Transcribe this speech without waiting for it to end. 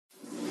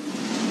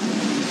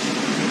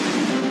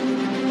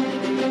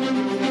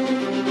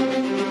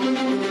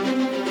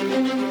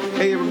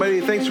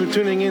thanks for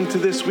tuning in to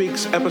this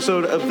week's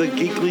episode of the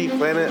Geekly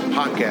Planet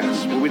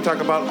podcast, where we talk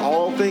about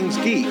all things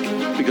geek,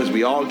 because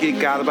we all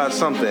geek out about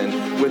something,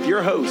 with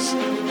your hosts,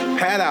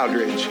 Pat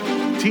Aldridge,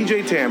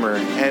 TJ Tammer,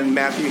 and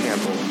Matthew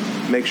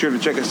Hampel. Make sure to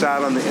check us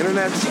out on the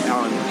internet,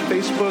 on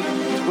Facebook,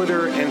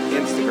 Twitter, and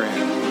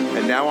Instagram.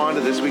 And now on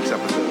to this week's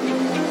episode.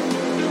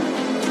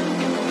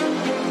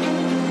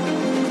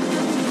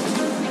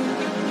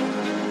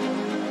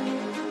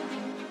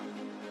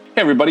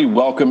 Hey everybody,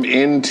 welcome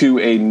into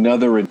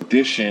another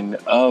edition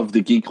of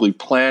the Geekly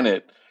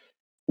Planet.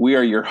 We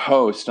are your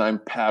hosts. I'm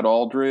Pat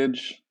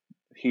Aldridge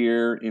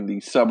here in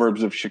the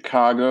suburbs of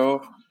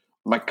Chicago.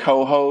 My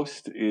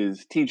co-host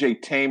is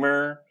TJ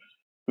Tamer,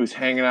 who's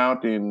hanging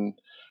out in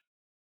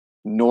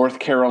North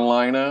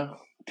Carolina.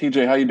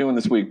 TJ, how you doing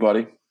this week,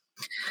 buddy?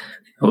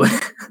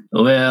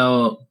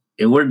 Well,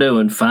 we're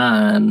doing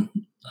fine,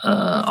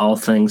 all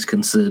things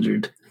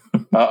considered.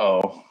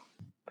 Uh-oh.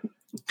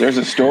 There's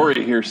a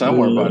story here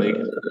somewhere, buddy.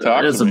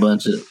 It's a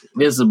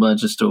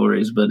bunch of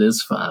stories, but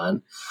it's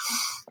fine.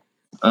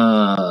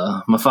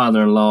 My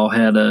father-in-law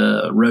had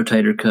a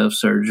rotator cuff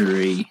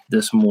surgery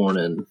this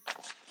morning,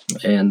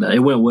 and it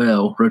went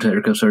well.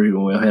 Rotator cuff surgery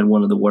went well. Had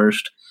one of the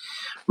worst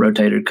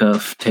rotator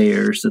cuff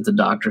tears that the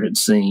doctor had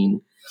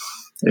seen.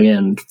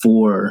 And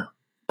for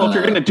if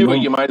you're going to do it,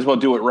 you might as well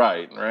do it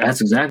right?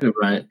 That's exactly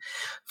right.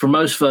 For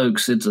most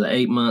folks, it's an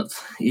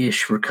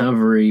 8-month-ish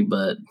recovery,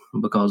 but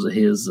because of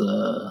his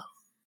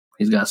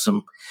he's got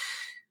some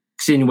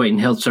extenuating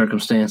health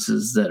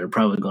circumstances that are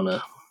probably going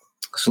to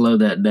slow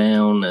that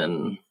down,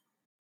 and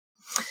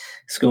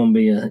it's going to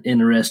be an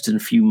interesting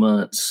few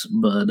months.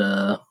 But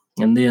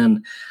and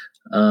then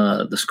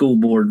the school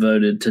board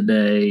voted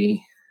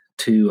today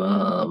to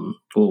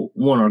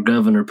our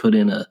governor put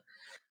in a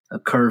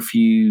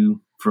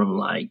curfew from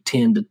like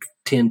 10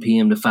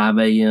 p.m. to 5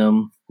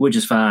 a.m., which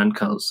is fine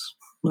because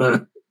I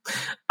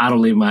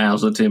don't leave my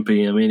house at 10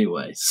 p.m.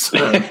 anyway. So.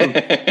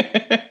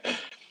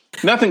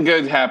 Nothing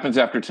good happens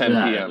after 10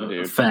 p.m.,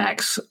 dude.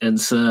 Facts. And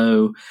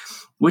so,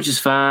 which is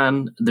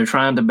fine. They're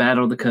trying to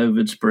battle the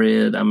COVID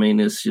spread. I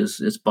mean, it's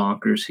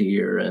bonkers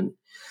here. And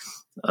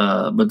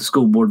but the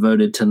school board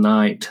voted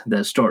tonight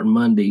that starting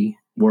Monday,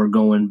 we're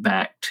going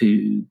back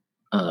to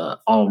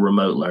all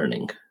remote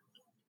learning.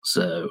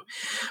 So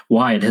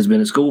Wyatt has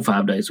been at school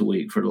 5 days a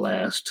week for the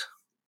last,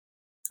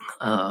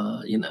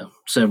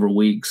 several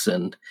weeks,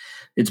 and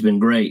it's been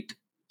great,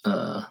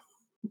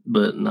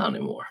 but not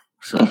anymore.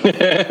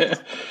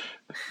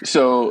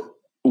 So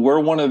we're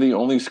one of the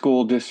only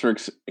school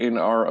districts in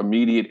our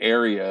immediate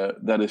area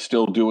that is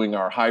still doing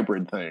our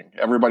hybrid thing.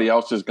 Everybody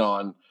else has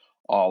gone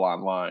all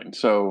online.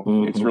 So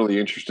It's really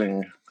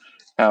interesting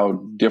how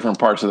different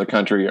parts of the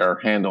country are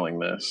handling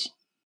this.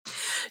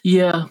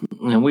 Yeah,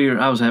 and we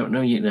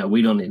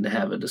don't need to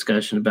have a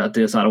discussion about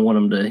this. I don't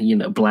want them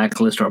to,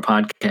 blacklist our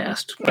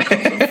podcast.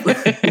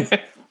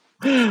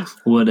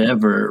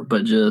 Whatever,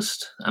 but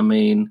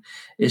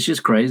it's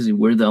just crazy.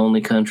 We're the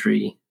only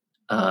country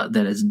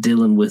that is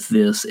dealing with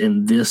this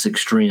in this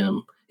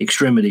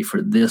extremity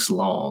for this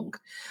long,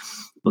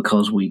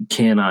 because we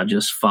cannot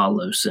just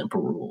follow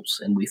simple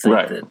rules, and we think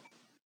that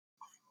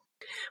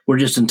we're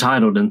just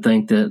entitled and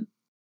think that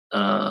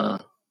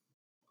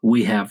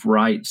we have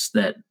rights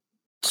that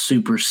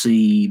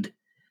supersede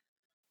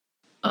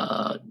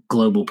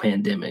global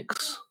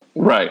pandemics,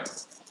 right?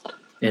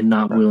 And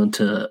not willing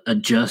to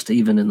adjust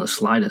even in the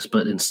slightest.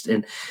 But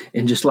and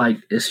just like,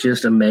 it's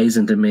just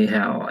amazing to me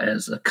how,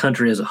 as a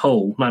country as a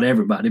whole, not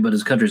everybody, but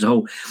as a country as a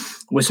whole,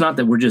 it's not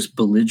that we're just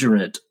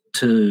belligerent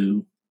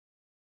to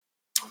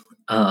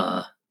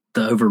the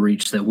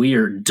overreach, that we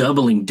are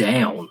doubling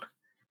down.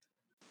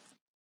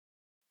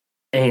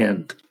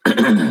 And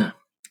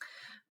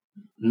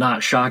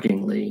not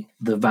shockingly,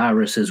 the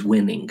virus is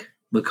winning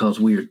because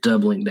we are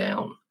doubling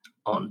down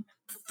on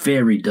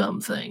very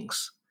dumb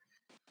things.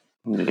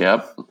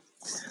 Yep.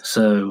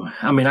 So,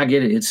 I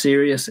get it. It's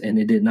serious, and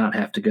it did not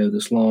have to go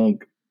this long,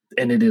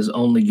 and it is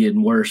only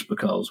getting worse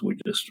because we're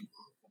just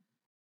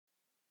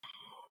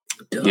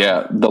dumb.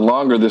 Yeah, the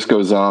longer this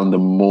goes on, the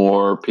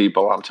more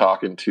people I'm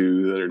talking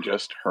to that are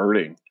just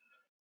hurting.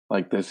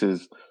 Like, this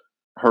is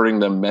hurting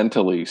them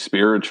mentally,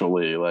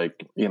 spiritually.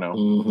 Like,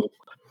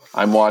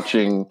 I'm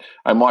watching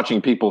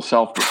people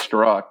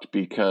self-destruct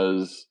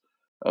because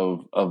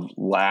of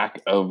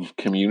lack of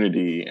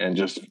community and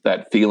just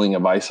that feeling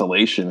of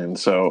isolation. And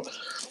so,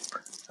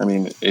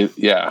 we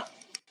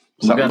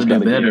got to do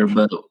better,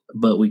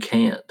 but we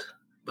can't,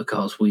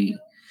 because 9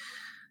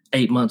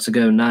 months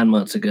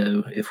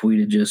ago, if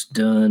we'd have just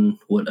done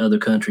what other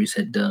countries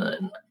had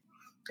done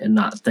and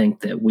not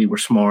think that we were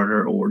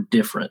smarter or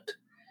different,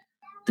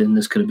 then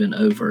this could have been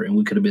over and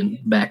we could have been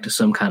back to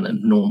some kind of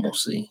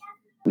normalcy.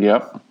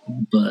 Yep.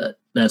 But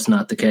that's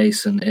not the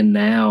case. And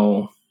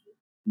now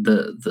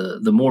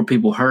the more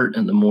people hurt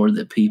and the more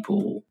that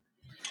people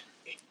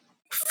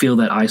feel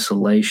that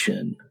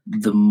isolation,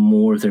 the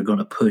more they're going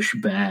to push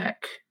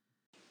back,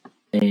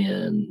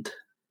 and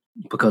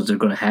because they're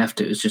going to have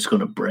to, it's just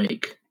going to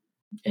break.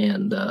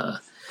 And,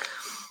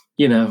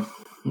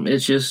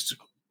 it's just,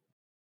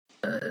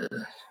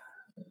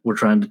 we're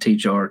trying to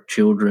teach our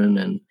children,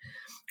 and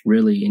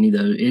really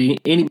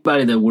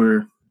anybody that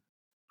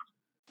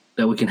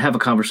we can have a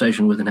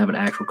conversation with and have an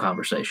actual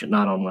conversation,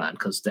 not online,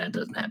 because that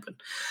doesn't happen.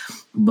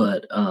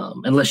 But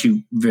unless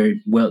you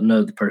very well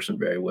know the person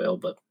very well,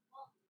 but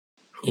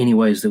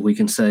anyways, that we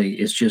can say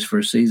it's just for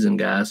a season,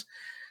 guys.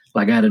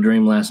 Like I had a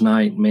dream last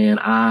night, man.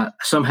 I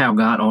somehow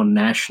got on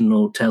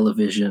national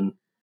television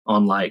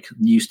on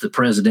the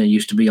president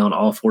used to be on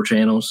all 4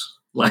 channels.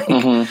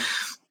 I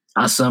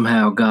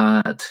somehow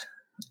got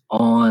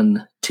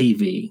on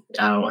TV.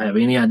 I don't have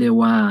any idea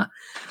why,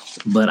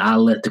 but I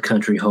let the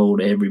country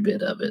hold every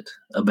bit of it,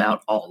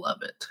 about all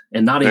of it.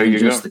 And not even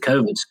just the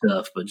COVID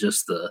stuff, but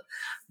just the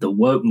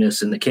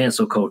wokeness and the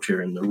cancel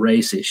culture and the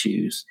race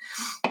issues.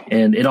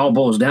 And it all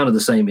boils down to the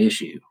same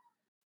issue.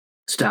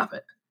 Stop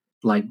it.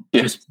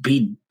 Just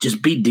be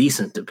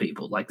decent to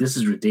people. Like, this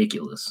is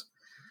ridiculous.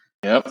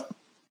 Yep.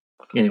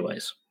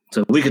 Anyways,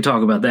 so we could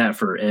talk about that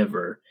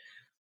forever,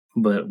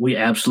 but we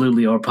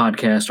absolutely, our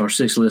podcast, our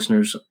 6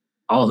 listeners,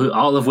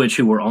 all of which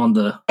who were on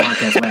the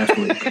podcast last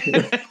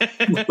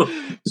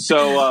week.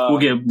 So we'll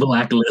get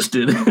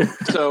blacklisted.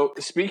 So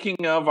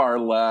speaking of our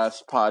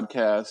last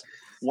podcast,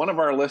 one of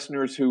our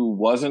listeners who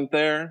wasn't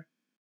there,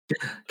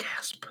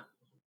 gasp.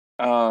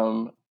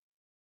 Tom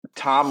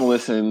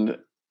listened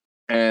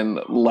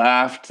and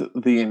laughed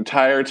the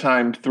entire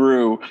time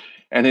through,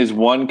 and his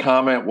one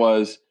comment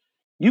was,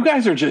 "You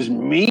guys are just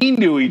mean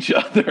to each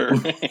other."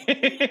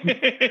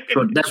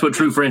 That's what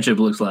true friendship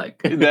looks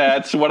like.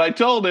 That's what I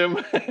told him.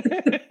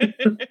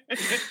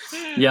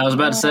 Yeah, I was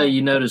about to say,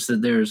 you notice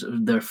that there's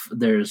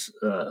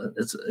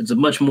it's a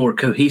much more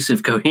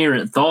cohesive,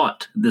 coherent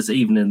thought this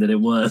evening than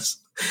it was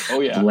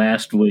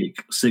last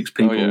week. 6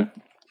 people.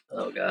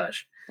 Oh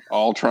gosh.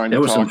 All trying to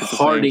talk at the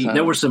same time.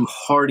 There were some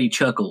hearty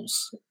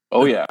chuckles.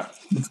 Oh yeah.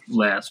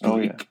 Last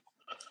week.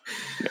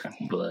 Yeah.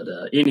 But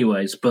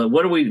anyways,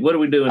 what are we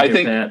doing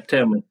here, Pat?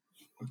 Tell me.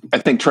 I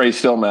think Trey's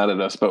still mad at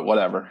us, but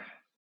whatever.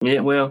 Yeah,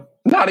 well,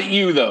 not at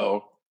you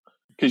though,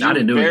 because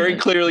you very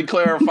clearly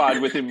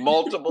clarified with him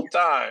multiple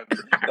times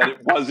that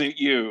it wasn't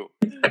you.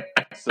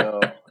 So,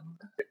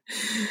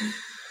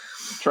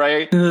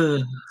 Trey,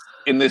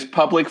 in this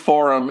public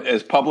forum,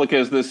 as public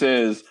as this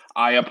is,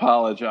 I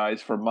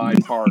apologize for my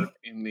part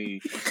in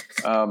the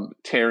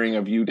tearing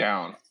of you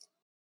down.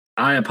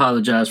 I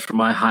apologize for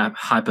my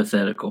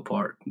hypothetical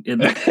part.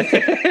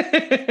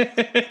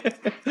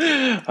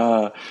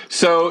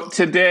 So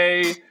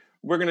today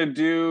we're going to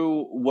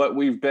do what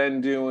we've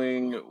been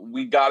doing.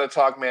 We got to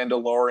talk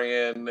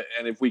Mandalorian,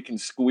 and if we can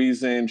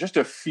squeeze in just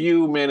a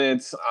few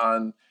minutes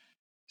on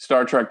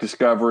Star Trek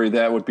Discovery,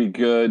 that would be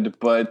good.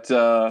 But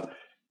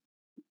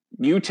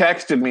you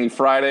texted me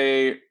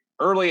Friday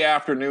early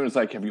afternoon. It's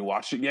like, have you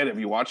watched it yet? Have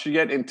you watched it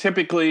yet? And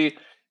typically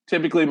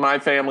my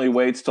family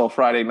waits till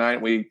Friday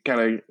night. We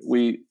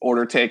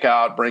order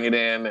takeout, bring it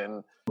in,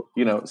 and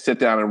sit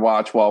down and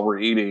watch while we're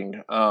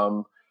eating.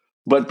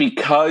 But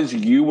because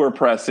you were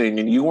pressing,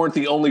 and you weren't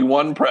the only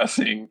one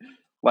pressing,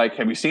 like,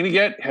 have you seen it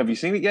yet? Have you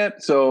seen it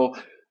yet? So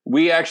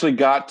we actually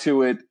got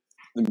to it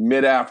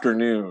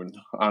mid-afternoon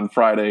on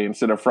Friday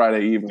instead of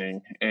Friday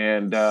evening.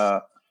 And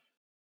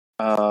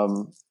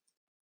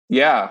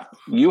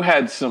you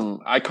had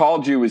some. I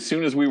called you as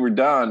soon as we were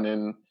done,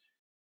 and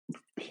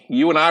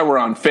you and I were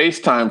on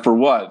FaceTime for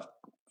what,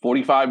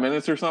 45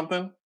 minutes or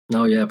something?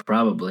 Oh, yeah,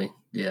 probably.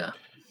 Yeah.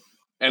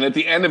 And at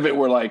the end of it,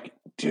 we're like,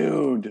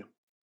 dude,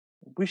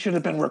 we should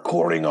have been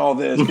recording all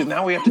this because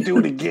now we have to do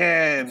it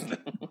again.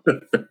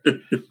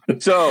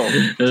 So,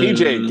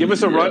 TJ, give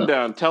us a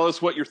rundown. Tell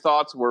us what your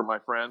thoughts were, my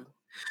friend.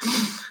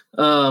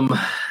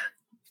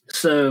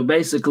 So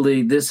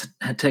basically, this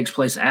takes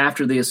place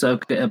after the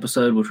Ahsoka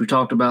episode, which we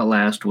talked about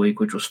last week,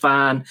 which was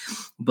fine.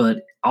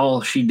 But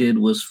all she did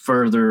was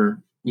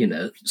further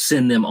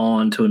send them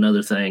on to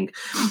another thing.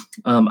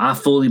 I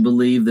fully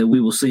believe that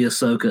we will see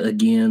Ahsoka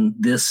again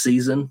this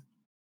season,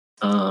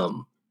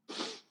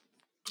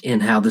 in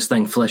how this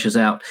thing fleshes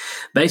out.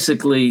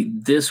 Basically,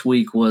 this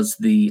week was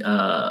the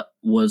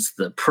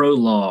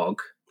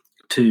prologue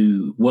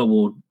to what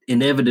will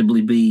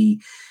inevitably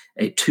be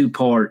a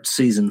 2-part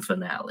season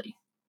finale.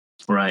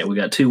 Right, we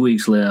got 2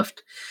 weeks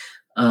left.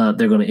 They're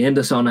going to end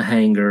us on a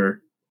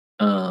hanger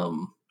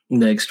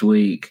next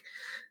week.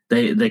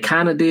 They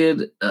kind of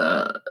did.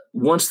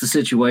 Once the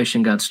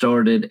situation got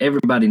started,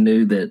 everybody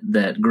knew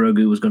that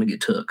Grogu was going to get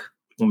took.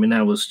 I mean,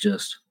 that was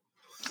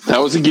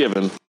a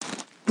given.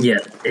 Yeah,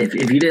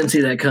 if you didn't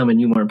see that coming,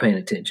 you weren't paying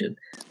attention.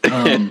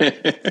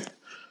 It's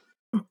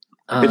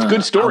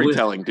good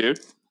storytelling,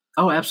 dude.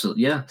 Oh,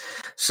 absolutely, yeah.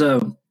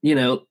 So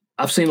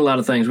I've seen a lot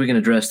of things. We can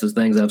address the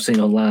things I've seen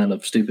online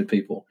of stupid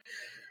people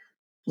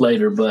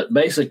later, but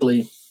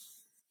basically,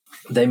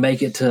 they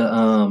make it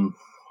to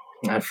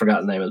I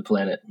forgot the name of the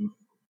planet.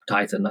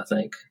 Titan, I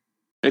think.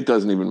 It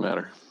doesn't even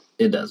matter.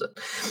 It doesn't.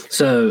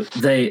 So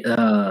they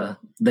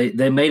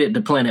made it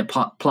to planet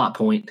plot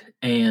point,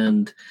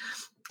 and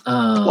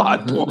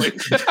plot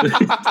point.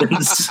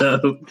 and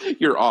so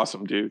you're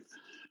awesome, dude.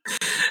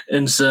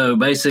 And so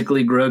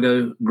basically,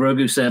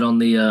 Grogu sat on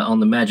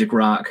the magic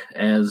rock,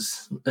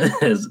 as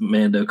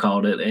Mando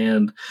called it,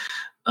 and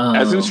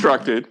as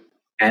instructed.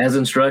 As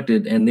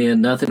instructed, and then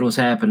nothing was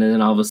happening,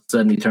 and all of a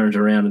sudden he turns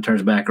around and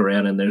turns back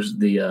around, and there's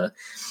the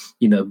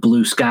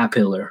blue sky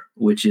pillar,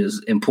 which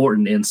is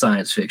important in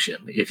science fiction.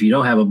 If you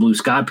don't have a blue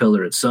sky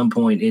pillar at some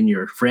point in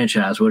your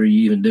franchise, what are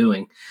you even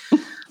doing?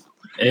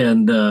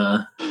 And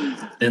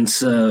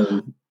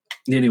so,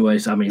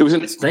 anyways, I mean,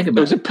 think about it.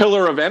 It was a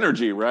pillar of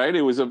energy, right?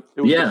 It was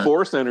the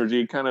force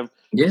energy, kind of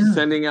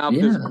sending out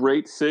this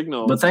great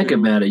signal. But think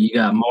about it. You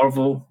got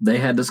Marvel; they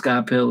had the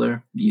sky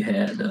pillar. You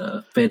had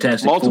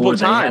Fantastic multiple Four,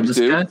 times,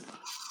 they had the dude.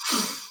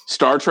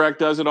 Star Trek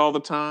does it all the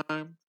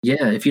time.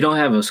 Yeah, if you don't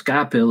have a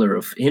sky pillar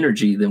of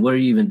energy, then what are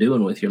you even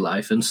doing with your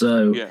life? And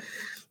so,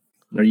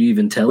 are you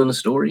even telling a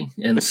story?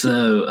 And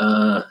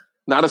so,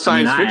 not a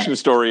science fiction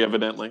story,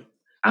 evidently.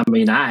 I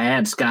mean, I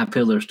add sky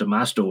pillars to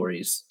my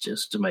stories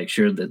just to make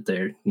sure that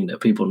they're,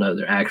 people know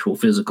they're actual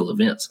physical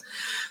events.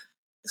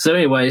 So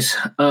anyways,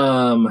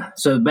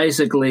 so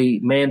basically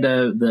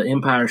Mando, the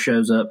Empire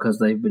shows up because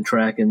they've been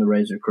tracking the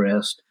Razor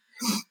Crest.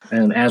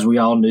 And as we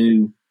all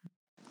knew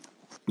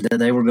that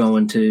they were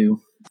going to,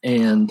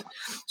 and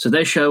so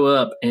they show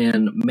up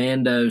and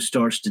Mando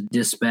starts to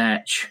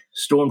dispatch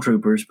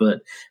stormtroopers,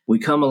 but we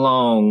come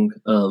along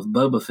of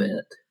Boba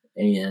Fett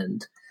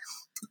and,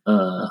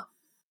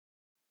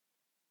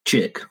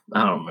 chick.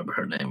 I don't remember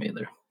her name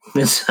either.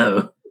 And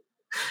so,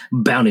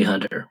 Bounty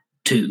Hunter,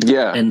 too.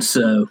 Yeah. And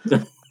so...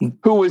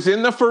 who was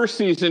in the first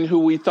season, who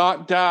we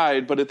thought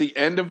died, but at the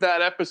end of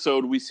that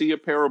episode, we see a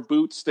pair of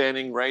boots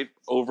standing right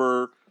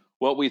over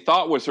what we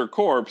thought was her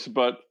corpse,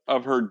 but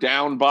of her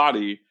down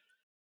body.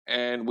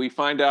 And we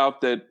find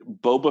out that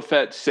Boba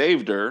Fett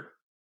saved her.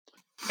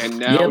 And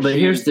now yeah, but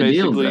here's the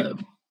deal, though.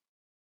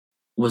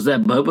 Was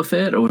that Boba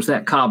Fett or was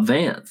that Cobb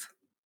Vanth?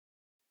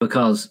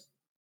 Because...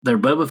 they're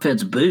Boba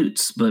Fett's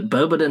boots, but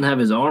Boba didn't have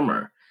his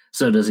armor.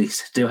 So does he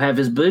still have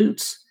his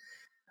boots?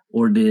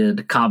 Or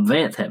did Cobb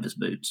Vanth have his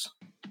boots?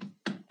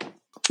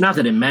 Not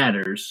that it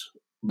matters.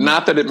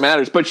 Not that it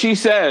matters. But she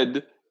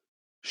said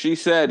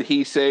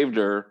he saved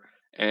her,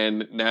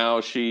 and now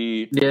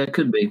she it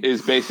could be.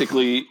 Is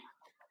basically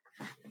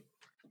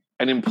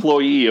an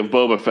employee of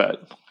Boba Fett.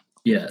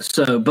 Yeah,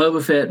 so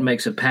Boba Fett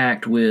makes a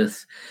pact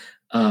with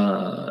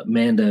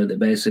Mando that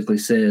basically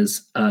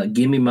says,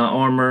 give me my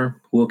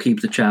armor, we'll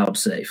keep the child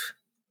safe,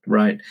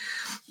 right?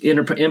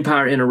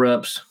 Empire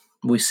interrupts.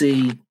 We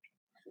see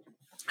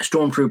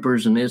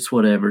stormtroopers, and it's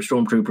whatever,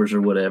 stormtroopers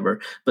or whatever.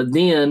 But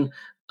then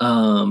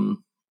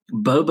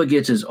Boba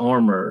gets his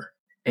armor,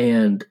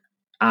 and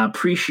I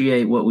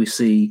appreciate what we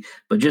see,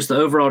 but just the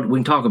overall, we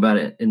can talk about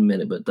it in a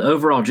minute, but the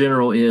overall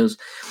general is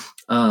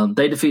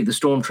they defeat the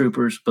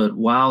stormtroopers, but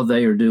while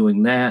they are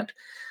doing that,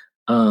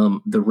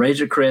 the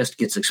Razor Crest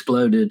gets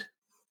exploded,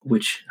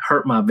 which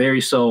hurt my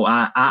very soul.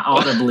 I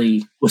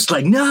audibly was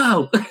like,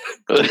 no!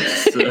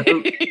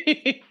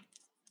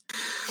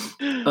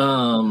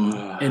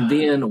 And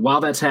then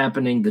while that's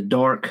happening, the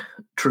Dark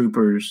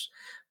Troopers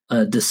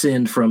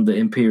descend from the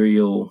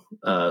Imperial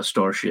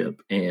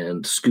starship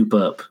and scoop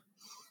up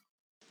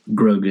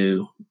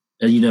Grogu.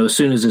 As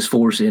soon as his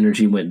force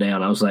energy went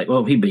down, I was like,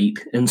 well, he beat.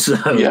 And so,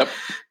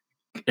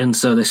 and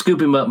so they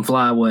scoop him up and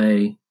fly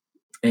away.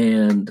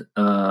 And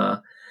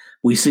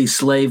we see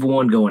Slave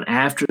One going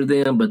after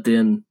them, but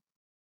then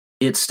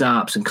it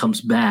stops and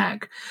comes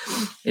back,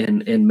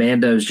 and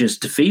Mando's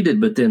just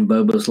defeated. But then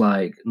Boba's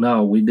like,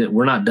 "No,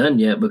 we're not done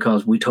yet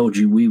because we told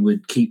you we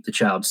would keep the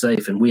child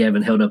safe, and we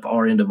haven't held up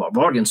our end of our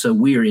bargain. So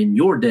we are in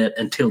your debt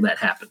until that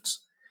happens."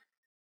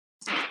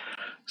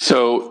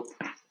 So,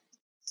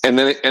 and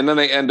then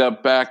they end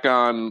up back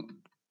on.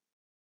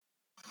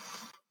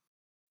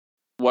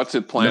 What's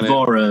it planet?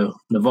 Navarro.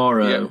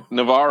 Yeah,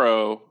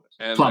 Navarro.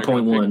 And plot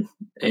point one.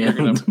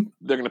 And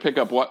they're going to pick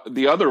up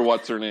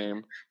what's her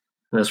name?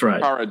 That's right.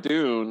 Cara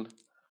Dune,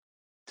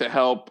 to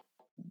help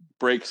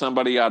break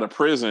somebody out of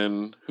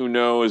prison who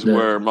knows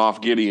where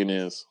Moff Gideon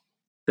is.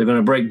 They're going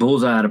to break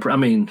Bullseye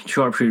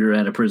Sharpshooter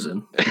out of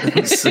prison.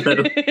 So,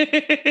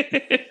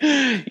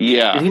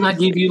 yeah. Did he not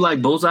give you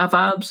like Bullseye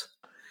vibes?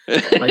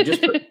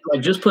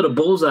 Just put a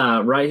bullseye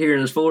right here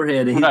in his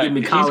forehead, and he's giving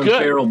me Colin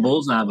Farrell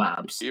Bullseye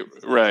vibes.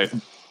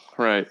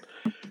 Right.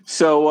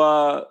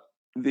 So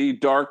the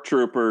Dark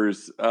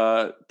Troopers,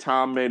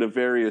 Tom made a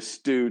very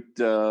astute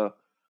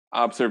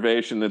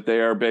observation that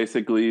they are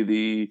basically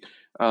the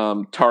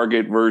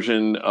target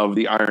version of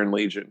the Iron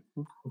Legion.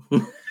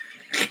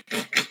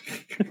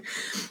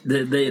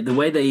 The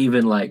way they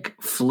even like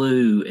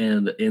flew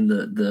and in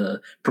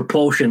the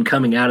propulsion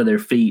coming out of their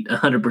feet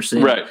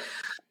 100%. Right.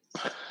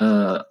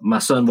 My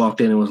son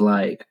walked in and was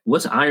like,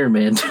 "What's Iron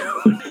Man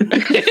doing?"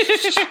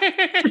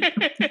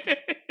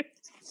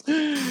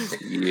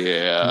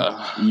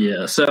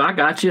 Yeah. So I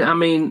got you. I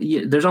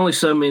mean, there's only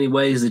so many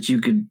ways that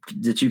you can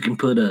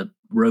put a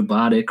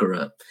robotic or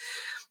a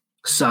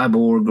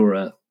cyborg or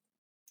a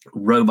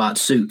robot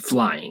suit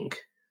flying.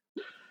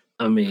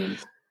 I mean,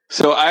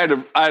 so I had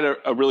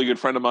a really good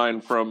friend of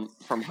mine from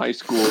high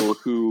school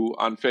who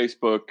on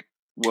Facebook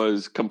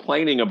was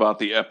complaining about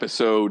the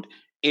episode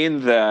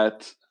in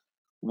that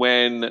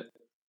when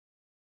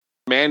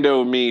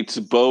Mando meets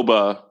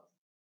Boba,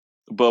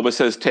 Boba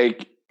says,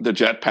 take the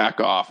jetpack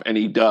off, and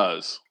he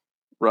does,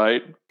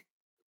 right?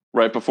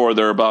 Right before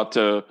they're about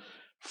to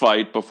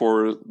fight,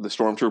 before the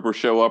stormtroopers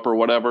show up or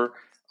whatever.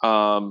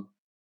 And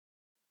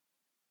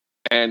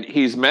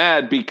he's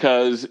mad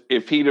because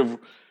if he'd have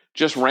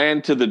just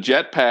ran to the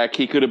jetpack,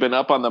 he could have been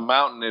up on the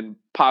mountain and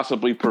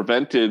possibly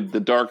prevented the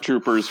dark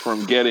troopers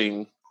from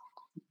getting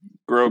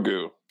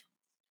Grogu.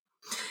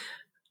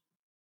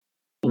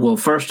 Well,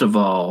 first of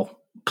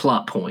all,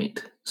 plot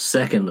point.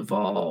 Second of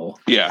all,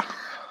 yeah.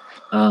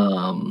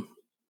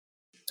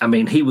 I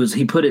mean,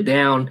 he put it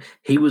down.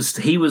 He was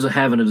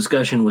having a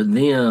discussion with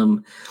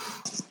them,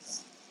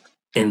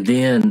 and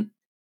then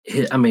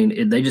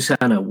they just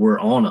kind of were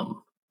on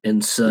him,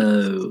 and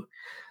so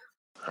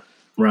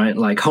right,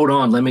 like, hold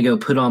on, let me go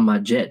put on my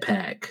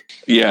jetpack.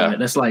 Yeah, right?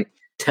 That's like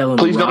telling.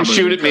 Please don't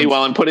shoot at me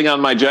while I'm putting on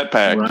my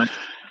jetpack. Right,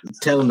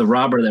 telling the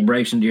robber that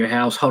breaks into your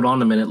house, hold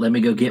on a minute, let me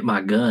go get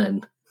my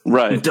gun.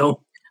 Right, don't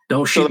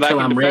shoot so that till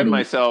I can I'm defend ready.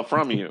 myself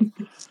from you.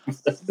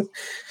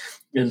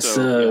 And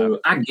so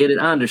I get it.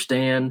 I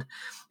understand,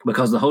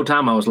 because the whole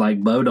time I was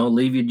like, Bo, don't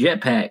leave your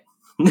jetpack.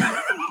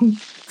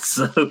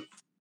 So,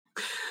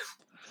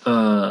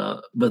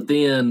 but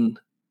then,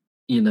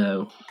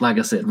 like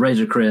I said,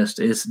 Razor Crest,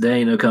 there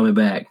ain't no coming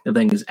back. The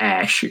thing is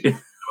ash.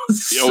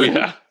 So, oh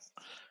yeah.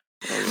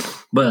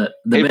 But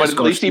at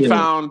least he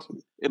found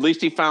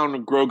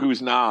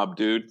Grogu's knob,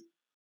 dude.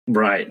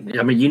 Right.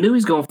 I mean, you knew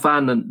he's going to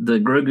find the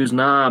Grogu's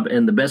knob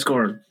and the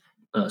Beskar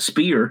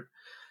spear.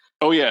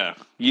 Oh, yeah.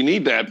 You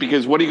need that,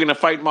 because what are you going to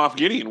fight Moff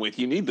Gideon with?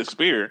 You need the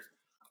spear.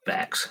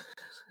 Facts.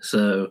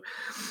 So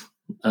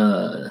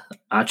I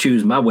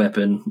choose my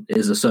weapon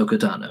is Ahsoka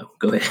Tano.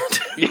 Go ahead.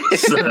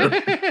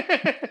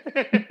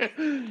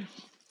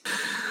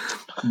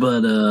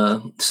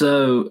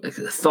 So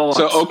thoughts.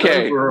 So,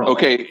 overall.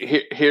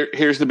 Okay.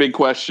 Here's the big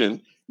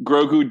question.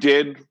 Grogu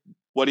did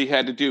what he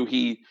had to do.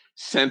 He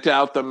sent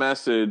out the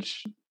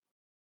message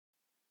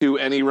to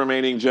any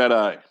remaining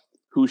Jedi.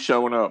 Who's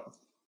showing up?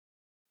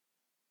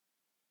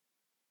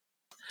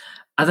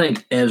 I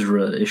think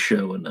Ezra is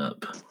showing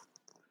up.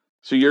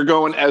 So you're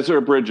going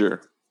Ezra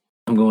Bridger.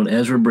 I'm going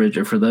Ezra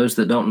Bridger. For those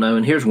that don't know,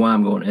 and here's why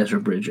I'm going Ezra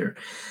Bridger.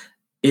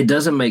 It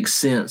doesn't make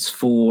sense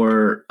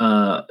for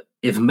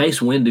if Mace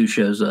Windu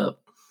shows up.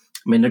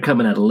 I mean, they're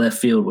coming out of left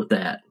field with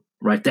that,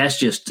 right? That's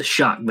just the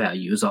shock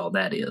value is all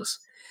that is.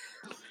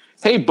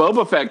 Hey,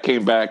 Boba Fett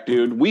came back,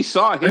 dude. We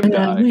saw him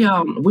die. We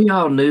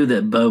all knew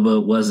that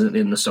Boba wasn't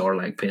in the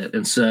Sarlacc pit,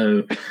 and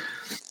so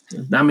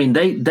I mean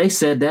they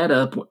set that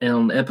up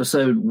on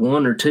episode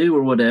 1 or 2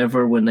 or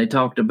whatever when they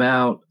talked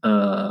about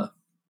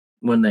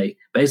when they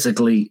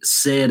basically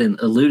said and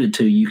alluded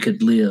to you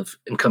could live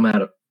and come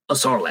out of a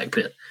Sarlacc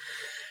pit.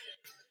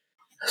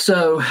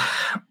 So,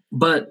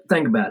 but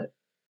think about it.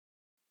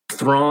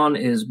 Thrawn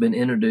has been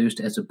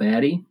introduced as a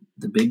baddie,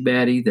 the big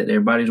baddie that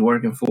everybody's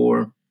working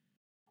for.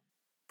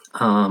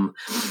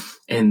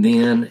 And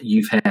then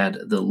you've had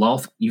the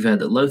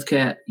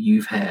Lothcat,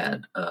 you've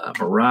had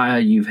Mariah,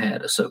 you've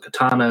had Ahsoka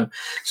Tano.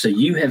 So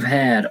you have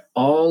had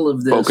all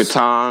of this.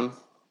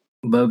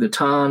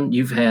 Bo-Katan,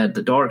 you've had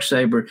the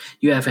Darksaber,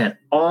 you have had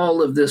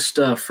all of this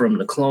stuff from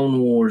the Clone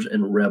Wars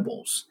and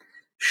Rebels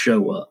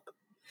show up.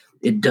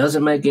 It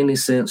doesn't make any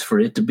sense for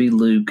it to be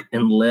Luke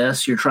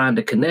unless you're trying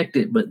to connect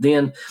it. But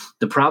then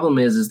the problem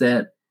is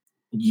that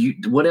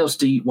why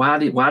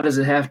does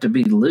it have to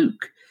be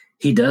Luke?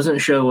 He doesn't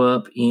show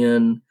up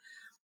when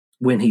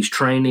he's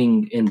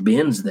training and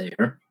Ben's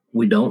there.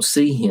 We don't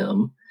see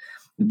him.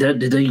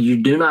 You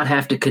do not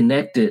have to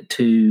connect it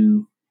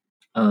to.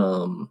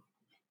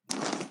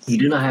 You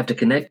do not have to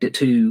connect it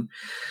to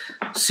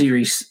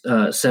series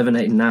 7,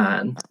 8, and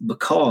 9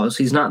 because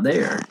he's not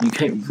there. You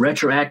can't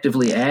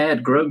retroactively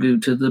add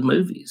Grogu to the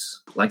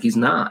movies like he's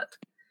not,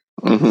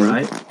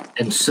 right?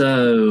 And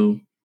so,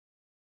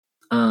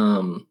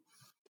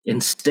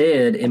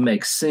 instead, it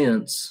makes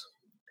sense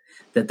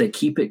that they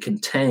keep it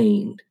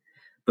contained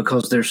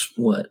because there's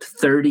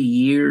 30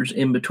 years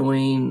in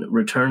between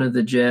Return of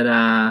the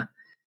Jedi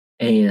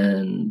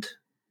and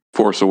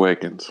Force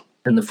Awakens.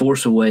 And the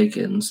Force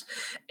Awakens.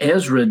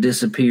 Ezra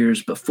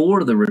disappears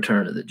before the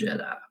Return of the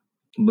Jedi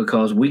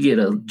because we get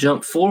a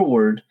jump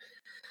forward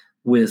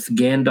with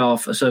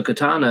Gandalf, Ahsoka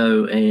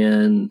Tano,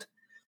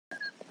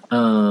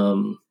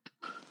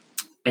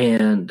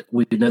 and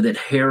we know that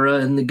Hera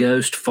and the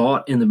Ghost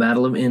fought in the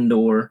Battle of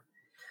Endor.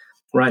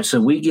 Right,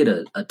 so we get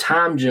a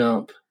time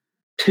jump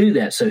to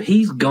that. So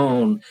he's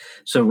gone.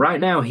 So right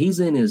now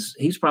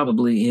he's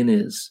probably in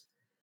his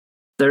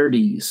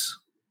 30s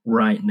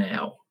right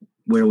now,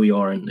 where we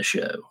are in the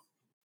show,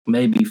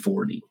 maybe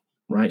 40.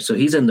 Right, so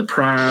he's in the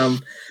prime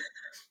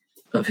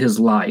of his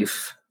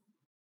life,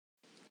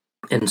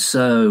 and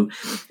so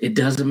it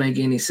doesn't make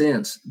any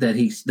sense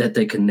that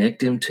they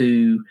connect him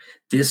to.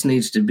 This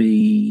needs to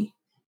be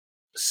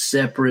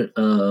separate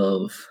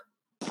of.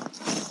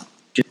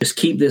 Just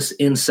keep this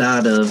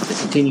inside of the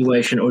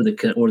continuation or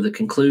the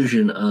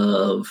conclusion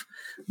of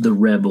the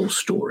Rebels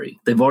story.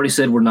 They've already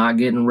said we're not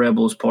getting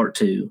Rebels Part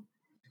 2.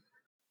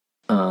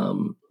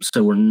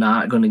 So we're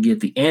not going to get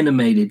the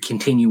animated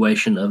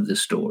continuation of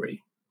this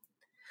story.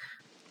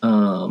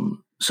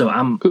 So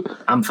I'm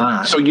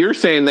fine. So you're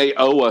saying they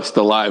owe us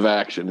the live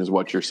action, is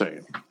what you're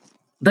saying?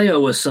 They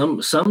owe us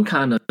some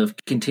kind of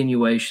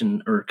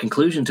continuation or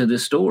conclusion to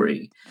this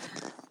story.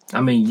 I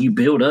mean, you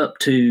build up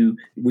to,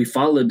 we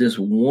followed this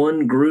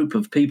one group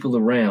of people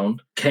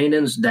around.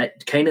 Canaan's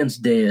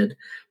dead.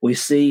 We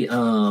see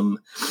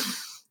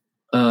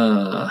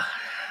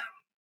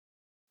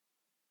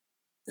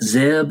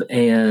Zeb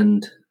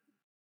and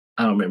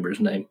I don't remember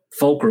his name,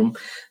 Fulcrum.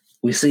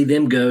 We see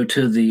them go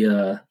to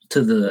the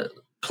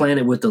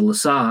planet with the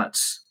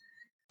Lasats.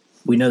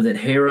 We know that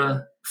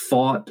Hera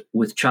fought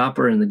with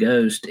Chopper and the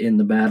Ghost in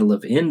the Battle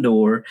of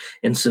Endor,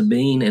 and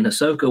Sabine and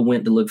Ahsoka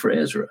went to look for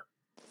Ezra.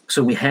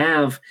 So we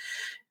have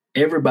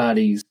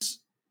everybody's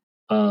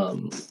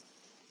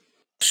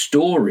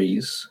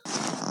stories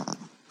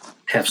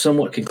have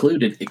somewhat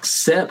concluded,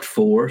 except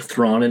for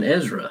Thrawn and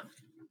Ezra,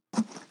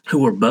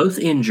 who are both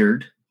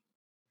injured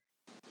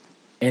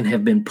and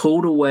have been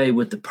pulled away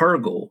with the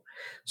Purgle.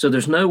 So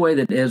there's no way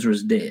that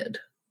Ezra's dead.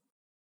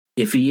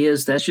 If he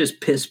is, that's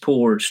just piss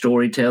poor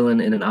storytelling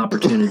and an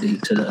opportunity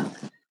to...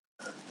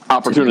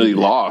 Opportunity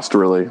lost,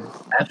 really.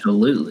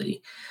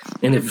 Absolutely.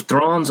 And if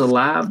Thrawn's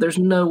alive, there's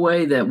no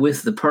way that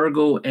with the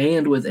Purgle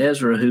and with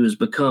Ezra, who has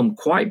become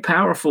quite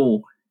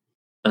powerful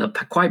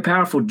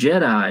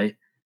Jedi,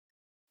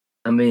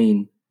 I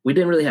mean, we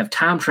didn't really have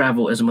time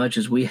travel as much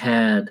as we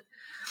had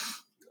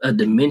a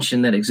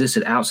dimension that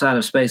existed outside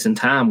of space and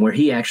time where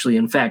he actually,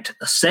 in fact,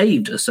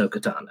 saved Ahsoka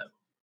Tano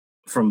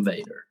from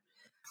Vader.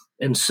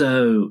 And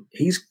so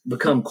he's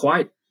become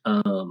quite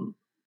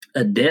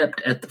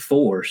adept at the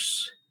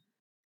Force.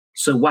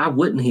 So why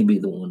wouldn't he be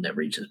the one that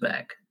reaches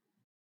back?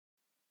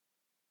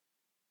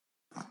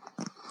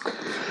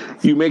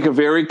 You make a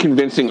very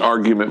convincing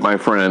argument, my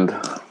friend,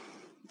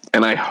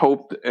 and I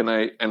hope, and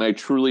I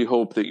truly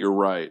hope that you're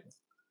right.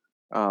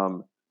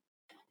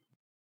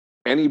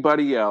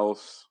 Anybody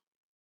else,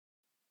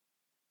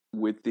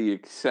 with the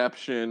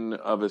exception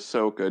of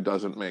Ahsoka,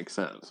 doesn't make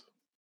sense.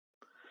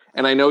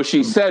 And I know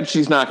she said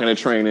she's not going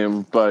to train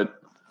him, but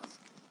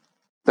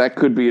that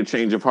could be a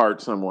change of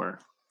heart somewhere.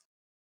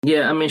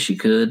 Yeah, I mean, she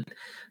could.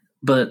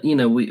 But, you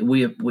know,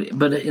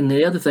 but and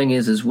the other thing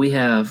is we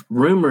have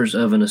rumors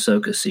of an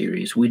Ahsoka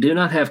series. We do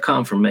not have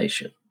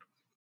confirmation.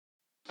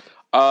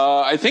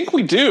 I think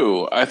we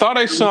do. I thought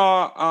I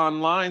saw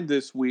online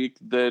this week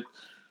that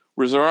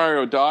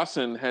Rosario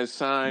Dawson has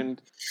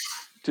signed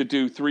to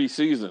do 3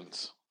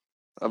 seasons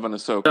of an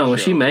Ahsoka show.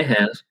 She may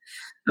have.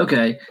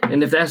 Okay,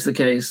 and if that's the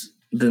case,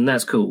 then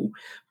that's cool.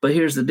 But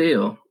here's the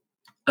deal: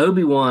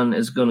 Obi-Wan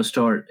is going to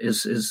start.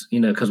 Is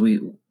because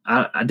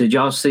did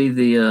y'all see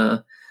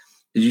the?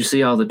 Did you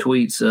see all the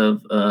tweets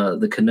of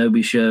the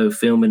Kenobi show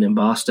filming in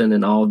Boston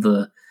and all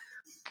the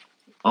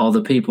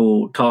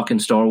people talking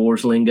Star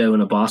Wars lingo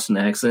in a Boston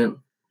accent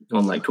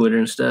on like Twitter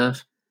and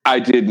stuff? I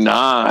did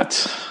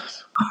not.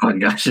 Oh my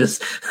gosh, it's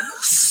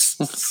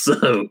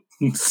so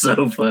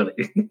funny.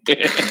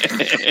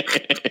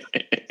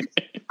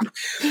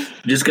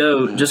 Just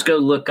go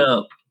look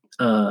up.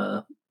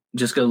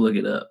 Just go look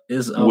it up.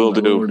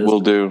 We'll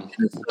do.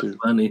 It's so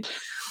funny.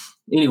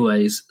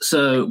 Anyways,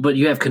 but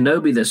you have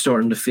Kenobi that's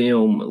starting to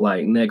film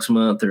like next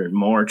month or in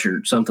March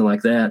or something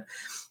like that.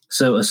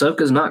 So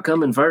Ahsoka's not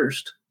coming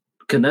first.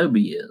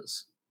 Kenobi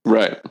is.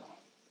 Right.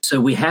 So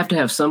we have to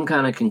have some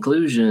kind of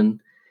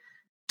conclusion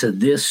to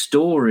this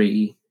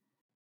story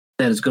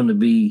that is going to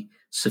be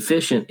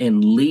sufficient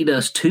and lead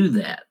us to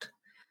that.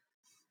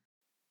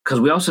 Because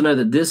we also know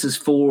that this is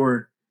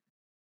for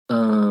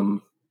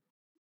 4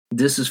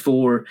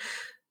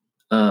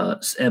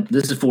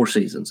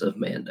 seasons of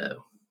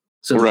Mando.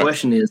 So the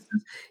question is,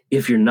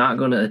 if you're not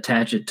going to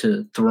attach it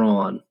to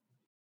Thrawn,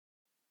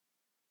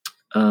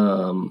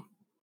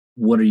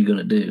 what are you going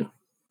to do?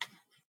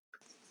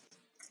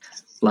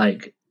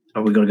 Like,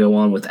 are we going to go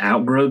on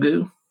without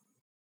Grogu?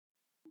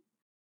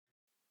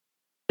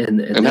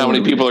 And how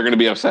many people are going to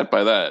be upset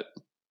by that?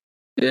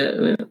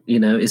 Yeah,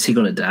 is he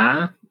going to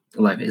die?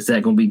 Like, is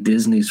that going to be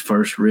Disney's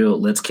first real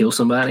let's kill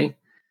somebody?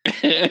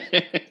 But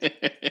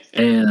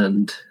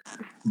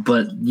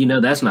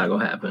that's not going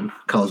to happen.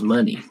 Cause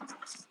money.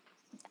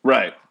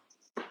 Right.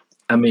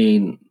 I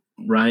mean,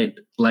 right?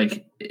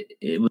 Like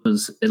they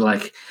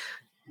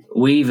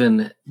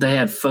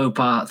had faux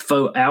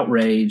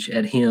outrage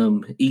at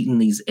him eating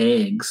these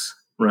eggs,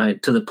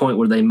 right? To the point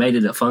where they made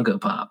it a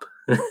Funko Pop.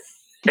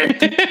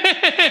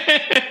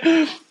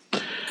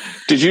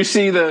 Did you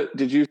see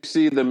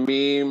the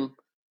meme?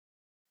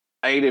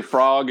 I ate a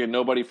frog and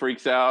nobody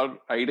freaks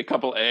out. I eat a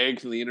couple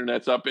eggs and the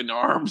internet's up in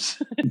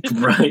arms.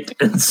 Right.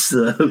 And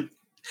so,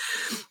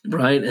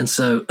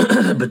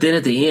 but then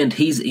at the end,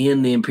 he's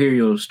in the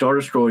Imperial Star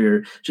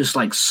Destroyer, just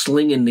like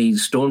slinging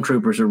these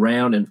stormtroopers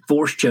around and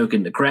force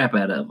choking the crap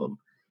out of them.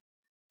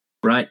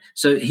 Right.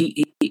 So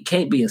he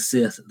can't be a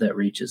Sith that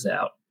reaches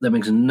out. That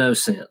makes no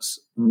sense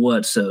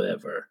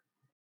whatsoever.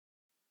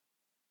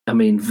 I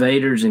mean,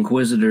 Vader's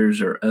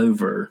Inquisitors are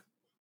over.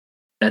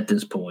 at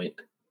this point,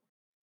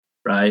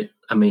 right?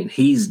 I mean,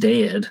 he's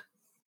dead.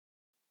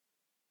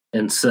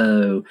 And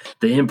so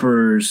the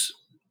Emperor's,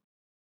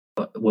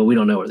 well, we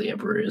don't know where the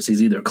Emperor is.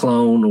 He's either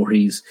cloned or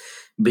he's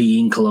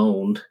being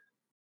cloned.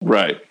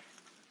 Right.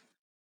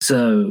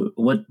 So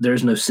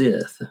there's no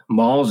Sith.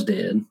 Maul's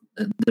dead.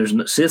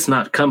 Sith's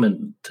not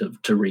coming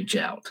to reach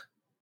out.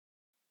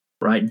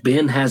 Right?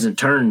 Ben hasn't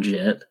turned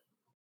yet.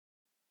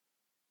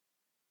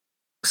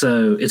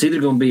 So it's either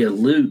going to be a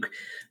Luke,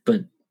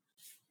 but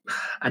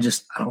I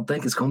don't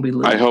think it's going to be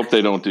Luke. I hope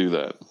they don't do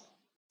that.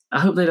 I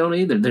hope they don't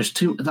either. There's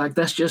too, like,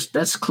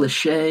 that's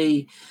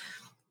cliche.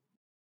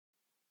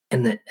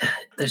 And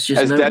that's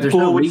just as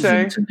Deadpool would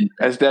say,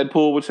 as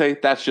Deadpool would say,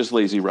 that's just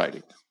lazy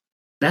writing.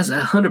 That's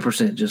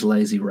 100% just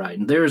lazy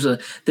writing. There is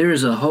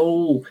a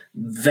whole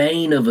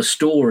vein of a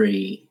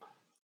story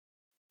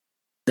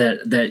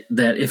that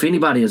if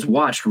anybody has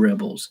watched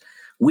Rebels,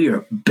 we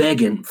are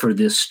begging for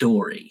this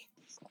story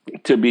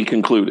to be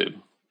concluded,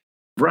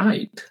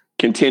 right?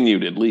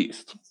 Continued at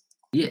least.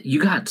 Yeah, you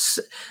got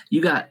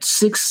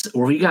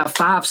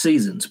 5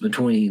 seasons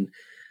between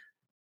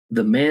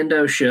the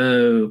Mando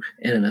show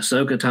and an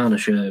Ahsoka Tano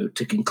show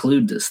to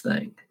conclude this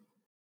thing.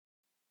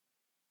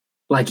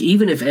 Like,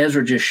 even if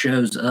Ezra just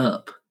shows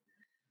up,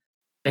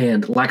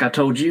 and like I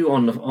told you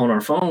on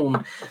our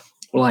phone,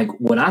 like,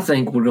 what I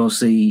think we're going to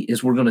see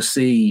is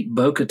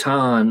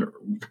Bo-Katan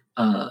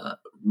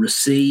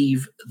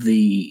receive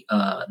the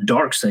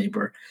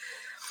Darksaber,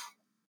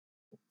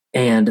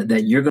 and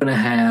that you're going to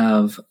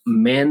have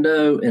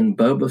Mando and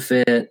Boba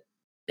Fett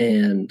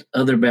and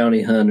other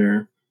bounty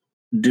hunter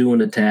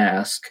doing a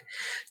task.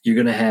 You're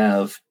going to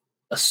have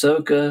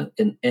Ahsoka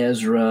and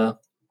Ezra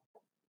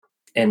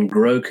and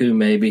Grogu,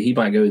 maybe. He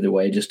might go either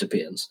way, just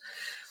depends.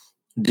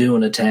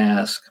 Doing a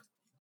task.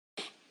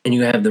 And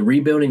you have the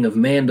rebuilding of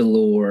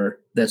Mandalore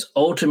that's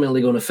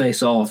ultimately going to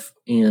face off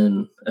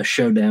in a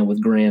showdown with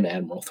Grand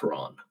Admiral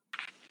Thrawn.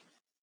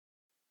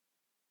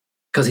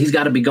 Because he's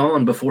got to be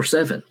gone before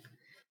 7.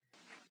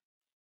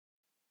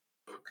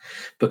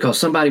 Because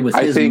somebody with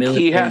his military... I think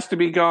he has to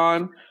be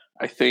gone.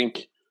 I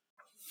think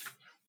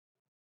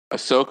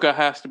Ahsoka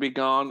has to be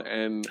gone.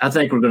 And I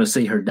think we're going to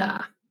see her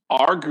die.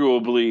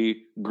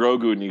 Arguably,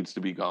 Grogu needs to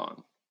be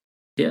gone.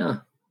 Yeah.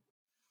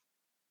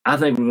 I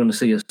think we're going to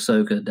see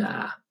Ahsoka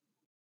die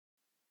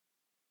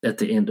at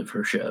the end of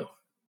her show.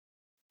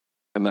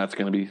 And that's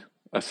going to be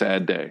a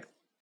sad day.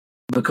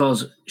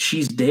 Because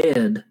she's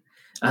dead.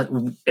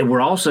 And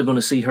we're also going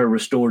to see her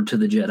restored to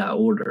the Jedi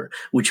Order,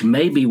 which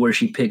may be where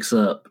she picks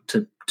up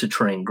to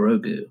train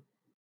Grogu.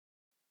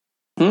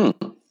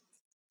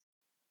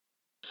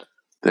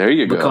 There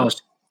you go.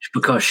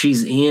 Because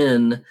she's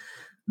in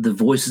the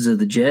voices of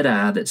the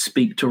Jedi that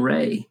speak to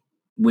Rey,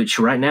 which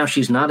right now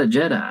she's not a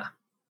Jedi.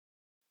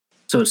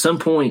 So at some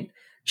point,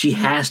 she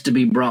has to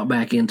be brought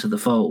back into the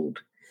fold.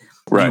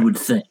 Right. You would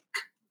think.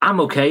 I'm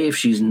okay if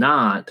she's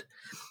not,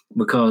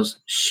 because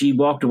she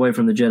walked away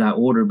from the Jedi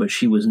Order, but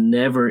she was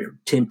never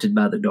tempted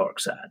by the dark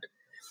side.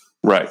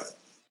 Right.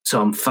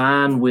 So I'm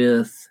fine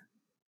with,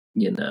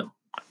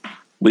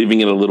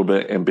 leaving it a little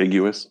bit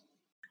ambiguous.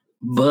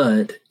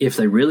 But if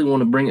they really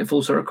want to bring it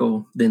full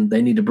circle, then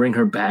they need to bring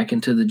her back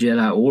into the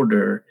Jedi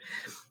Order,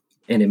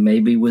 and it may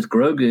be with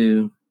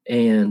Grogu,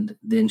 and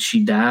then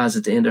she dies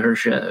at the end of her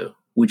show,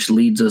 which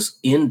leads us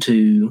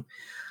into,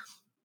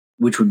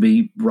 which would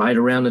be right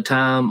around the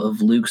time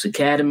of Luke's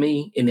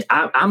Academy. And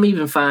I'm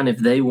even fine if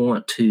they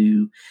want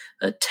to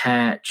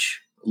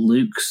attach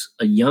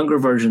a younger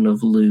version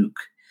of Luke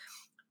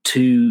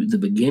to the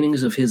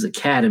beginnings of his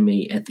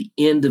academy at the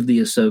end of the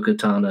Ahsoka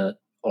Tano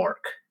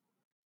arc.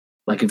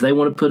 Like, if they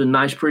want to put a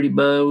nice, pretty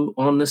bow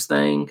on this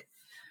thing,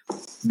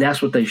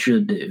 that's what they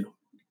should do.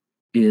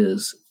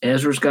 Is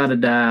Ezra's got to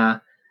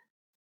die,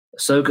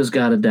 Ahsoka's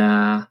got to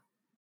die,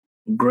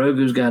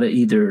 Grogu's got to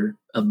either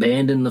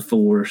abandon the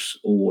Force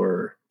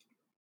or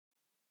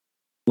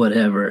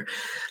whatever.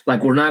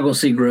 Like, we're not going to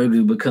see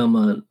Grogu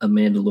become a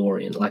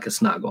Mandalorian. Like,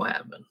 it's not going to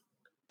happen.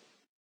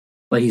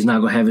 Like, he's not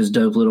going to have his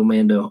dope little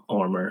Mando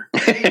armor.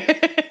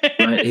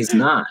 Right? He's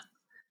not.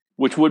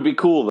 Which would be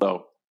cool,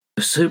 though.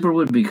 Super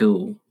would be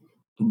cool.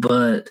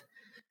 But,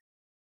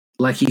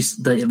 like,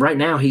 right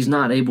now, he's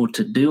not able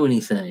to do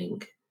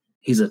anything.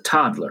 He's a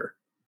toddler.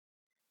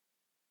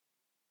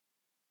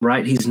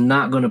 Right? He's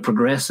not going to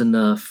progress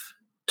enough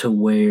to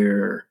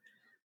where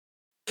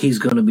he's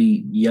going to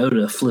be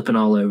Yoda flipping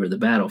all over the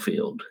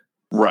battlefield.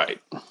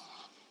 Right.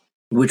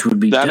 Which would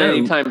be not dope.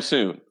 Anytime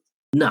soon.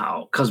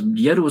 No, because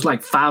Yoda was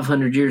like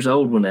 500 years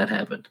old when that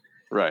happened.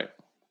 Right.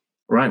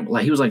 Right?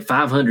 Like, he was like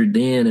 500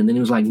 then, and then he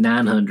was like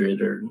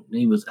 900, or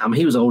he was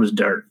old as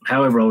dirt,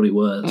 however old he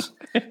was.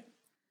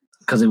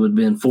 Because it would have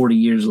been 40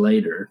 years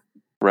later.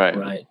 Right.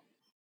 Right.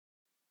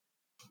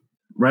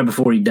 Right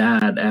before he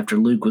died, after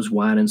Luke was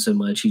whining so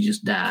much, he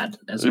just died.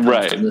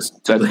 Right. That's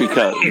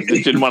because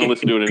he didn't want to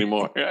listen to it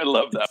anymore. I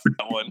love that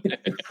one.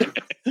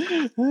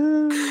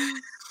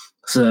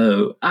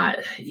 So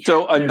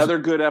another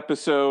good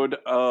episode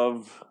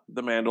of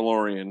The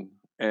Mandalorian.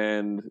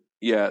 And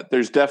yeah,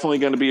 there's definitely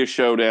going to be a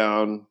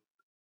showdown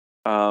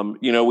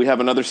We have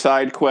another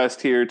side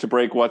quest here to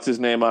break what's his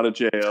name out of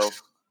jail.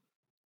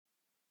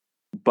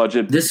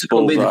 Budget this is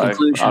going to be the Bullseye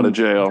conclusion. out of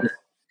jail.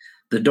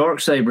 The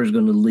Darksaber is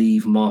going to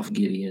leave Moff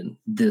Gideon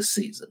this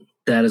season.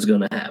 That is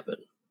going to happen.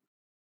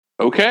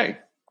 Okay.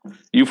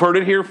 You've heard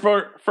it here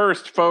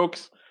first,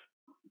 folks.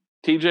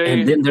 TJ,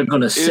 and then they're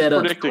going to set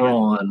up predicting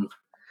Thrawn.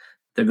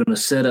 They're going to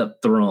set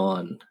up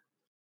Thrawn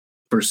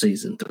for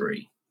season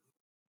 3.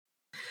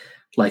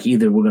 Like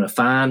either we're going to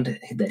find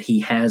that he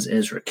has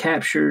Ezra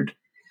captured,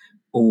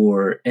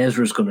 or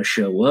Ezra's going to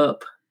show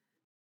up,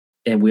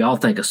 and we all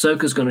think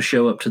Ahsoka's going to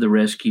show up to the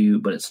rescue,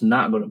 but it's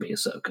not going to be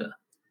Ahsoka.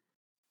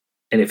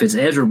 And if it's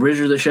Ezra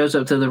Bridger that shows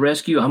up to the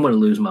rescue, I'm going to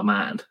lose my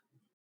mind.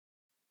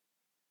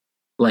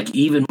 Like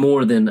even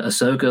more than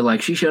Ahsoka.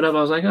 Like she showed up,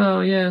 I was like,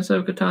 oh yeah,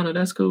 Ahsoka Tano,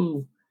 that's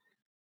cool.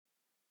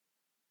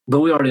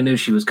 But we already knew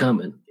she was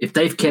coming. If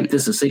they've kept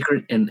this a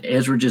secret and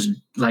Ezra just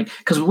like,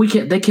 because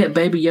they kept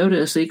Baby Yoda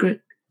a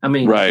secret. I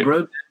mean, right.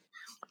 Grogu,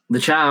 the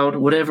child,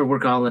 whatever we're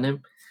calling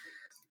him,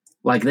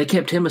 like they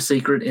kept him a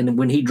secret. And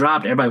when he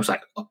dropped, everybody was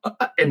like,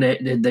 and they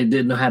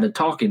didn't know how to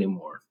talk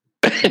anymore.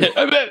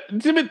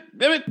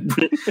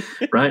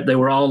 Right? They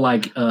were all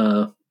like,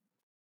 crap,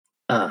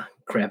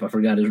 I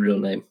forgot his real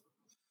name.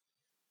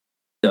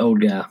 The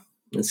old guy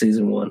in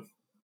season 1.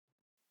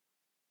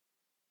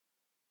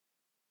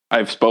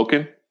 I've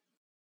spoken?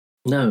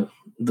 No,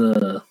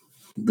 the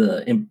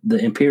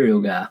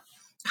Imperial guy.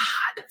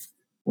 God,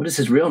 what is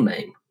his real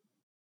name?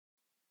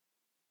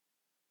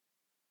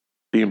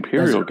 The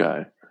Imperial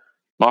guy.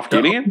 Moff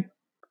Gideon?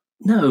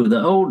 No,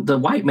 the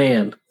white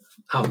man.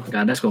 Oh my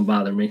God, that's gonna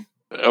bother me.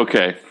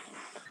 Okay.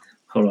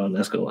 Hold on,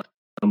 I'm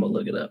gonna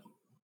look it up.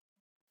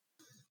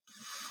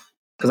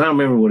 Because I don't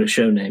remember what his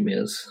show name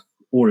is.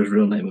 Or his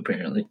real name,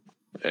 apparently.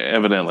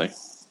 Evidently.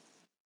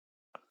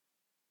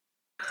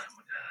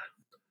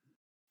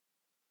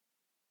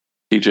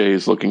 TJ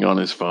is looking on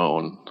his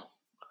phone.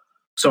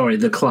 Sorry,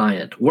 the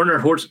client. Werner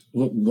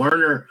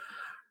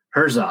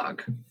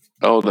Herzog.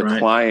 Oh, the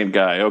client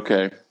guy.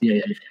 Okay.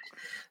 Yeah.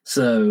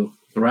 So,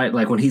 right,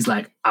 like when he's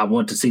like, I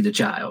want to see the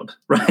child,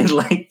 right?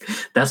 Like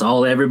that's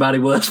all everybody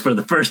was for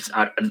the first,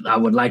 I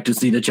would like to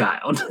see the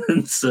child.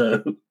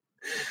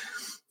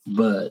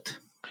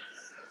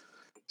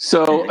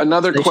 So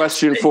another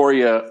question for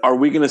you. Are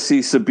we going to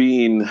see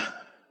Sabine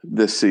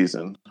this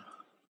season?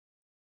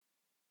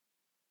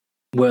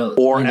 Well,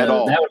 or at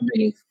all? That would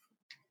be,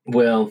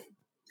 well,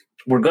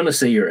 we're going to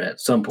see her at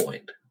some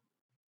point.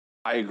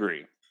 I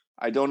agree.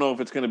 I don't know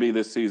if it's going to be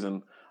this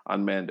season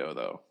on Mando,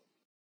 though.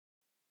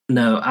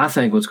 No, I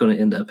think what's going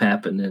to end up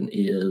happening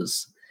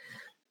is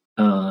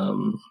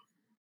we're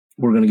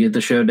going to get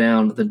the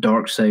showdown. The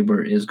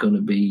Darksaber is going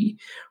to be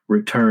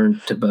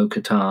returned to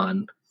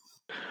Bo-Katan,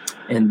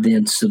 and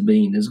then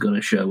Sabine is going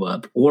to show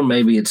up. Or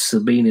maybe it's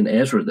Sabine and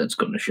Ezra that's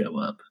going to show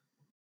up.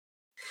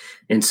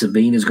 And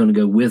Sabine is going to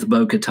go with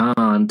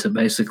Bo-Katan to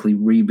basically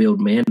rebuild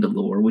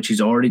Mandalore, which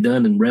he's already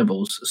done in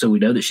Rebels. So we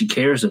know that she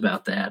cares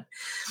about that.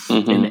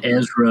 Mm-hmm. And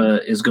Ezra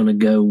is going to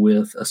go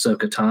with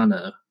Ahsoka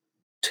Tano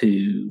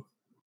to,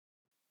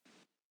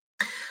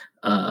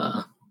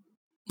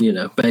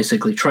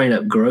 basically train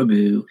up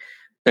Grogu.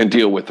 And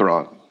deal with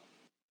Thrawn.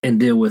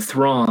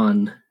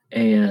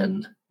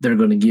 And they're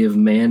going to give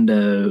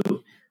Mando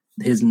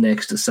his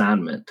next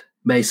assignment.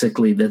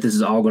 Basically, that this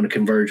is all going to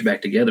converge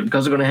back together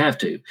because they're going to have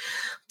to.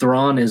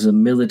 Thrawn is a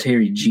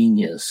military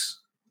genius.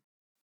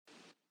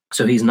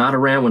 So he's not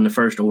around when the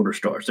First Order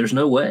starts. There's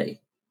no way.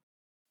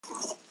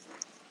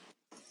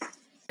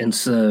 And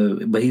so,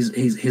 but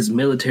his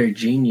military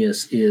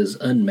genius is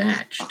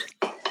unmatched.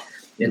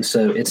 And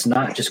so it's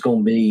not just going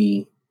to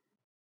be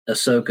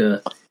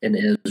Ahsoka and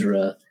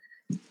Ezra.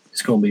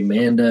 It's going to be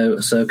Mando,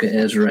 Ahsoka,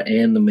 Ezra,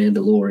 and the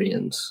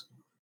Mandalorians.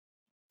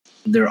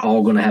 They're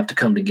all going to have to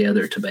come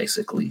together to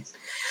basically,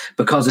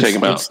 because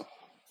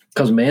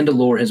because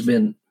Mandalore has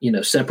been,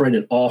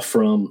 separated off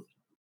from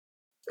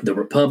the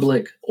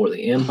Republic or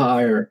the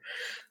Empire,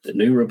 the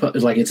New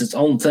Republic. Like it's its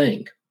own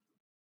thing.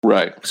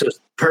 Right. So it's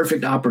a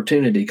perfect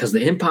opportunity because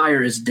the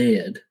Empire is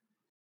dead.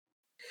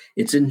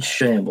 It's in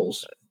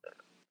shambles.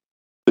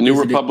 The New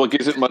Republic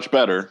isn't much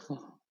better.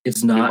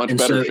 It's not. And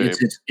so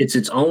it's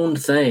its own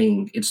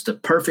thing. It's the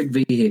perfect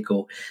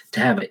vehicle to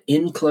have an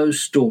enclosed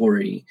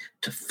story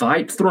to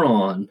fight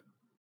Thrawn,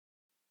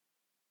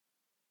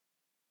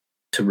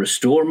 to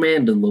restore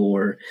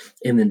Mandalore,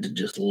 and then to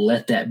just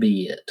let that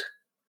be it.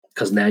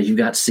 Because now you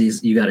got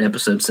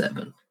episode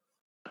 7.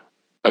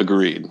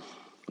 Agreed.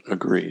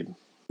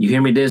 You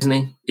hear me,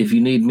 Disney? If you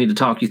need me to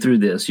talk you through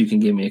this, you can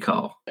give me a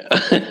call.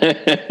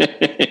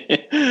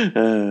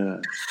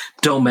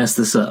 Don't mess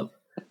this up.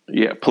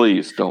 Yeah,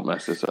 please don't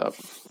mess this up.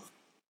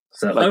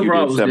 So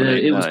overall, it was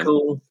good. It was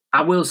cool.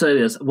 I will say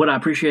this. What I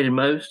appreciated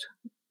most,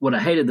 what I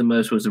hated the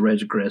most was the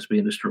Razor Crest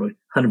being destroyed.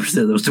 100%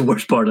 that was the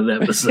worst part of the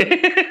episode.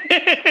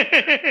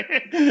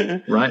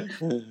 Right?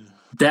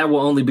 That will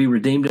only be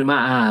redeemed in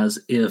my eyes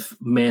if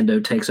Mando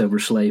takes over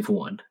Slave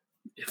One.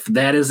 If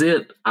that is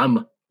it,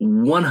 I'm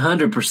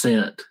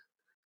 100%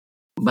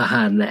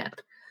 behind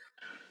that.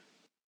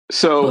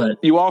 So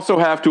you also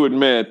have to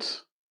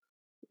admit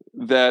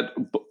that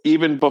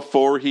even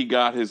before he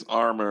got his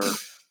armor,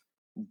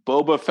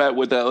 Boba Fett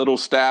with that little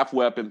staff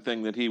weapon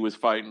thing that he was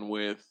fighting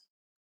with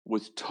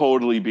was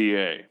totally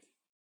BA.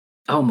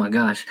 Oh my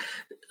gosh.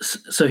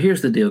 So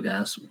here's the deal,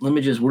 guys. We're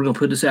going to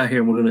put this out here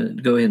and we're going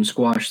to go ahead and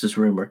squash this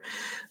rumor.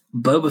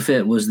 Boba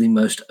Fett was the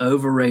most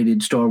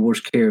overrated Star Wars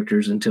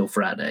characters until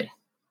Friday.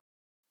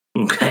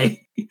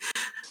 Okay?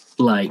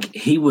 Like,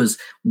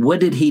 what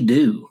did he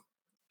do?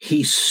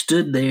 He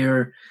stood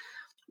there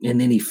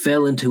and then he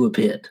fell into a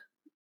pit.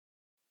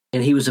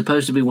 And he was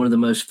supposed to be one of the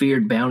most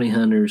feared bounty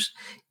hunters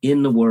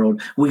in the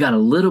world. We got a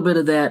little bit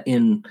of that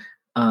in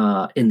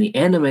the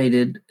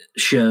animated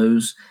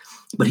shows,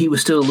 but he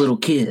was still a little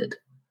kid,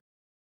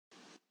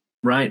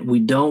 right? We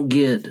don't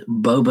get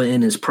Boba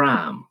in his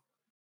prime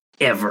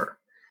ever,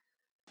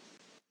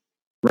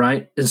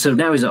 right? And so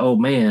now he's an old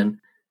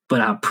man,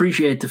 but I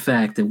appreciate the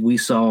fact that we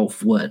saw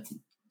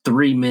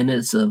 3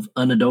 minutes of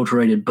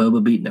unadulterated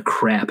Boba beating the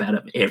crap out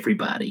of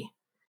everybody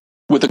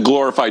with a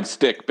glorified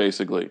stick,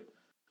 basically.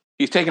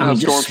 He's taking out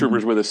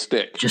stormtroopers with a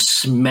stick. Just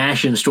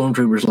smashing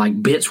stormtroopers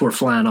like bits were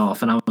flying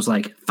off. And I was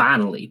like,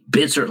 finally,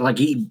 bits are like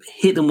he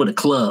hit them with a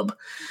club.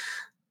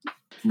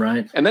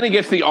 Right. And then he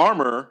gets the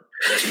armor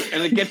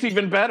and it gets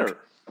even better.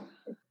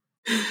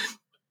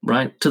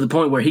 Right. To the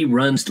point where he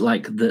runs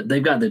like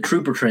they've got the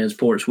trooper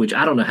transports, which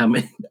I don't know how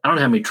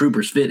many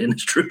troopers fit in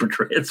this trooper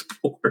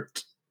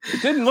transport.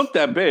 It didn't look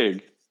that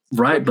big.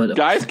 Right, but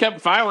guys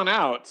kept filing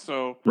out.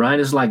 So right,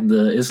 it's like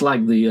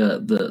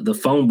the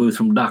phone booth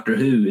from Doctor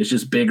Who. It's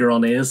just bigger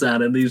on the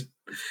inside of these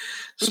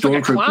stormtroopers.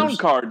 Like a clown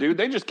car, dude.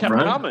 They just kept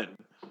coming.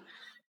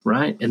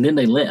 Right, and then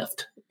they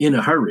left in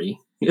a hurry.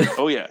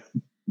 Oh yeah.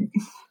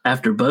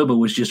 After Boba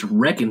was just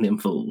wrecking them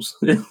fools.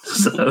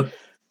 So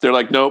they're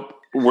like, nope,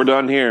 we're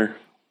done here.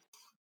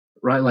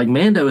 Right, like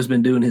Mando has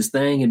been doing his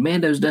thing, and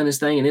Mando's done his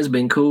thing, and it's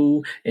been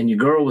cool. And your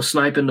girl was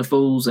sniping the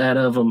fools out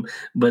of them,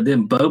 but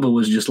then Boba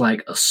was just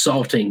like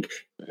assaulting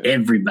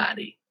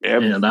everybody.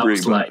 And I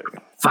was like,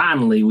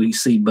 finally, we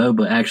see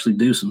Boba actually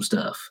do some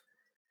stuff.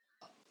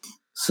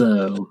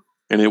 So,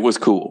 and it was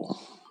cool,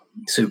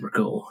 super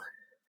cool.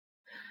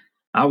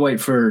 I'll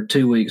wait for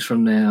 2 weeks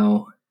from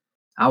now.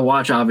 I'll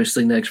watch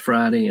obviously next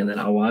Friday, and then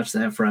I'll watch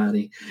that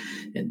Friday,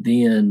 and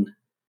then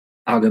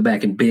I'll go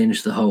back and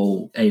binge the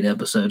whole 8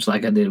 episodes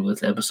like I did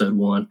with episode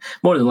 1.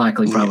 More than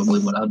likely, probably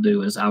what I'll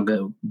do is I'll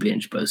go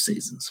binge both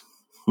seasons.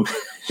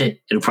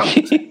 It'll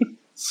probably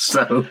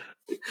so.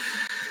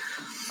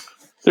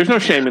 There's no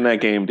shame in that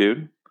game,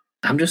 dude.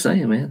 I'm just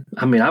saying, man.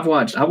 I mean, I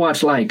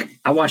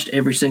watched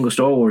every single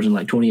Star Wars in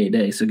like 28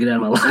 days. So get out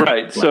of my life.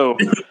 Right. So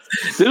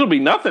it'll be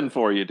nothing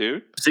for you,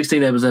 dude.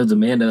 16 episodes of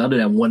Mando. I'll do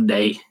that one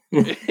day.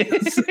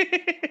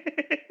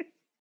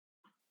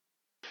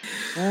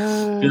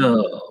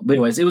 But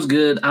anyways, it was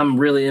good. I'm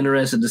really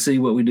interested to see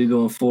what we do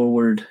going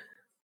forward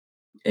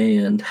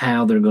and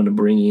how they're going to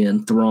bring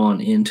in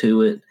Thrawn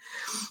into it,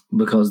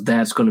 because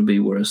that's going to be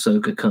where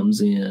Ahsoka comes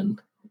in,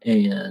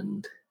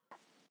 and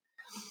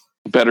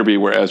better be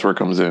where Ezra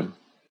comes in.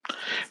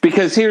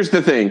 Because here's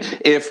the thing: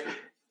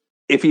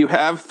 if you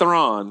have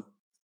Thrawn,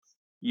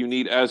 you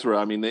need Ezra.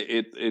 I mean,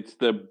 it's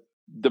the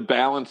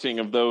balancing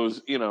of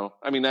those. You know,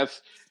 I mean,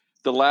 that's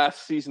the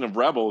last season of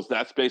Rebels.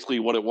 That's basically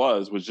what it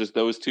was just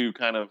those two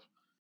kind of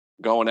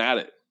going at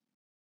it.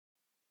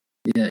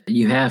 Yeah,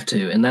 you have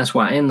to. And that's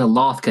why in the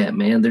Lothcat,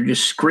 man, they're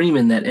just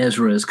screaming that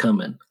Ezra is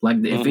coming. Like,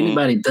 if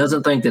anybody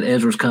doesn't think that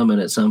Ezra's coming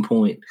at some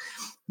point,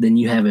 then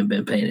you haven't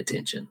been paying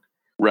attention.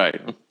 Right.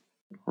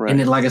 And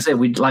then, like I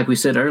said, like we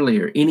said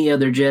earlier, any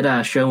other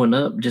Jedi showing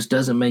up just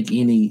doesn't make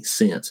any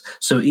sense.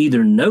 So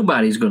either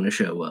nobody's going to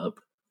show up,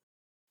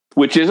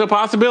 which is a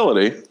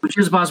possibility.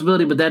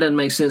 But that doesn't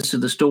make sense to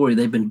the story.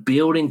 They've been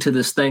building to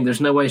this thing. There's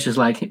no way it's just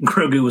like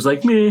Grogu was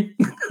like, meh.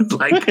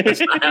 Like,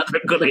 that's not how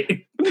they're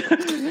going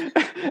to.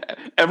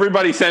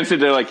 Everybody sensed it.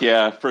 They're like,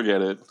 yeah,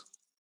 forget it.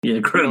 Yeah,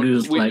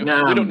 Grogu's like,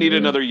 nah. We don't need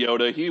another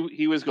Yoda.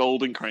 He was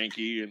old and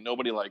cranky, and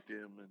nobody liked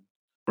him.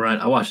 Right.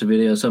 I watched a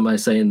video of somebody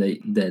saying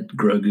that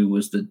Grogu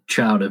was the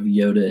child of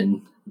Yoda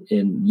and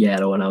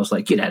Yaddle, and I was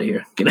like, get out of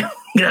here. Get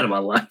out of my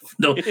life.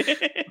 Don't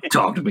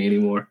talk to me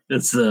anymore.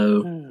 And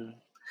so...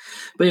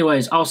 But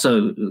anyways,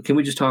 also, can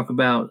we just talk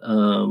about,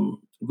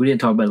 we didn't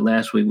talk about it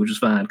last week, which is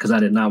fine, because I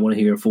did not want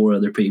to hear 4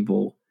 other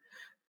people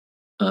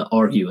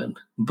arguing.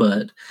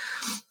 But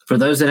for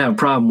those that have a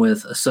problem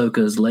with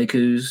Ahsoka's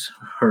lekkus,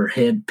 her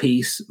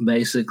headpiece,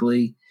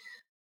 basically,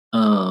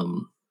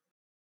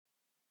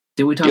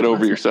 did we talk Get about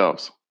over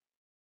yourselves.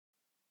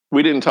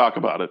 We didn't talk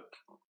about it.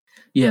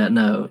 Yeah,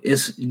 no,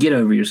 it's get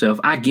over yourself.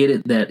 I get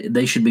it that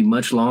they should be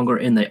much longer,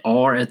 and they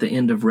are at the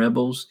end of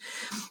Rebels.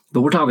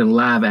 But we're talking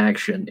live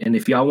action. And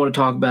if y'all want to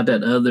talk about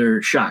that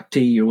other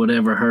Shakti or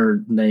whatever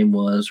her name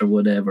was or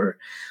whatever,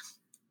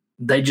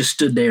 they just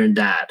stood there and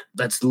died.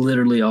 That's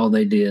literally all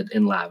they did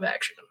in live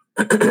action.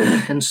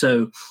 And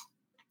so,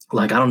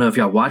 like, I don't know if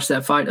y'all watched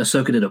that fight.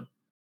 Ahsoka did a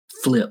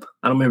flip.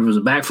 I don't remember if it was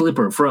a back flip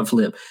or a front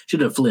flip. She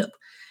did a flip.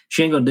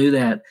 She ain't going to do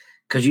that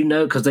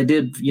because they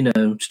did,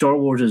 Star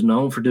Wars is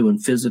known for doing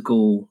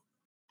physical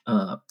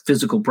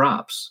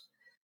props.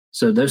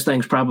 So those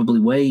things probably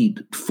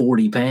weighed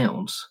 40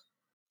 pounds.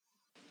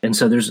 And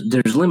so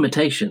there's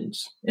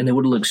limitations, and it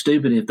would look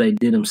stupid if they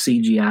did them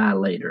CGI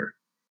later.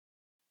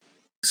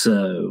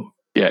 So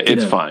yeah,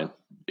 it's fine.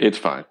 It's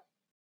fine.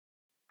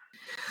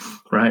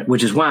 Right,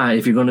 which is why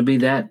if you're going to be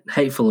that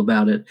hateful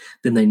about it,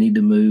 then they need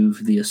to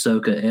move the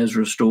Ahsoka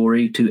Ezra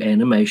story to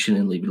animation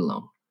and leave it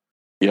alone.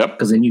 Yep.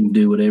 Because then you can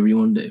do whatever you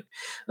want to do.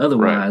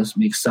 Otherwise,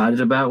 be excited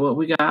about what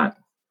we got.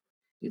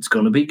 It's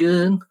going to be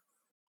good.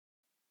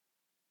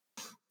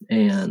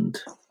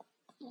 And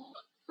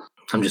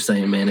I'm just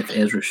saying, man, if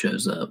Ezra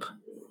shows up.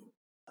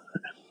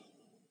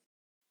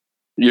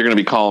 You're going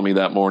to be calling me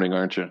that morning,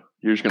 aren't you?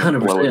 You're just going to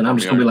 100%. I'm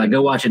just going to be like,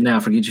 go watch it now.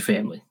 Forget your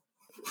family.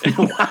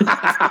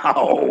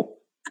 Wow.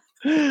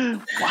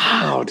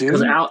 Wow, dude.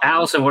 Because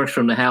Allison works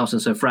from the house,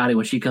 and so Friday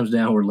when she comes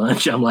down for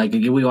lunch, I'm like,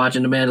 we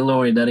watching The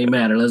Mandalorian? Doesn't even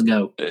matter. Let's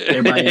go.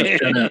 Everybody else,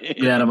 shut up.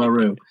 Get out of my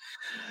room.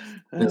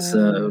 And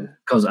so,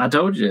 because I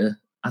told you,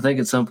 I think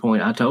at some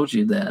point I told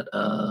you that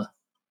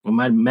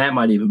Matt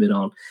might even been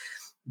on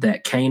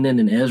that Kanan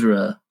and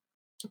Ezra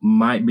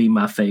might be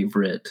my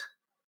favorite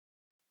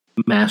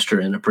master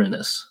and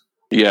apprentice.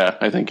 Yeah,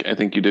 I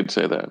think you did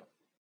say that.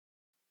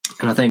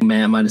 And I think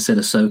Matt might have said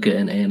Ahsoka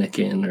and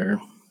Anakin or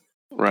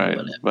right,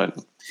 whatever.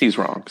 But he's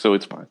wrong, so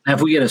it's fine. Now,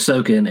 if we get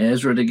Ahsoka and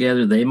Ezra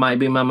together, they might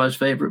be my most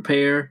favorite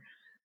pair.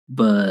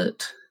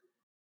 But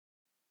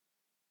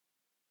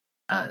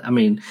I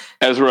mean,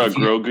 Ezra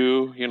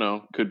Grogu,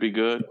 could be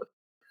good.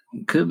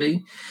 Could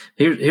be.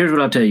 Here's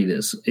what I'll tell you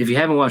this. If you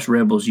haven't watched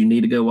Rebels, you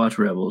need to go watch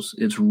Rebels.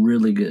 It's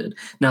really good.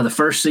 Now, the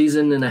first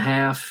season and a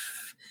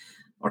half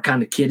are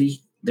kind of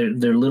kiddie.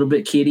 They're a little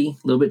bit kiddie,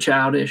 a little bit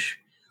childish.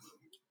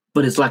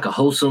 But it's like a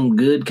wholesome,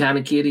 good kind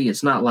of kiddie.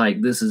 It's not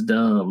like this is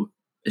dumb.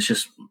 It's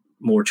just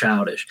more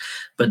childish.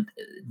 But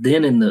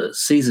then in the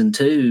season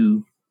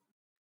 2,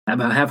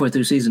 about halfway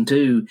through season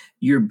 2,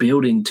 you're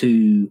building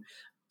to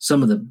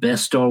some of the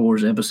best Star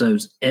Wars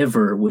episodes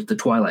ever with the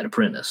Twilight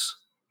Apprentice.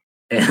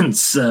 And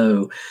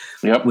so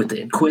with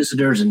the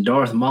Inquisitors and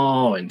Darth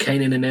Maul and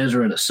Kanan and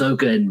Ezra and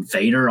Ahsoka and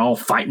Vader all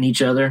fighting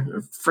each other,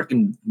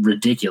 freaking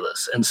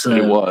ridiculous. And so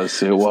it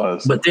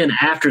was. But then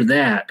after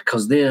that,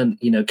 because then,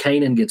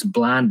 Kanan gets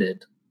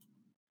blinded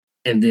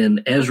and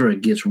then Ezra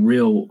gets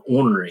real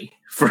ornery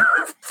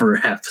for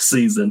half the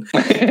season.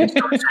 He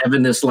starts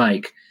having this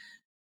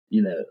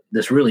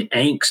this really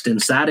angst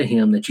inside of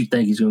him that you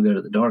think he's going to go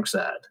to the dark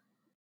side.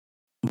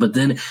 But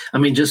then,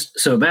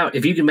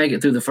 if you can make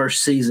it through the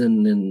first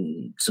season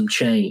and some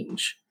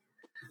change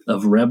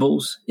of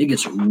Rebels, it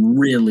gets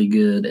really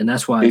good. And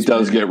that's why it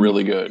does get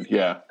really good.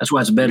 Yeah. That's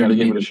why it's better to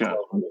me than Clone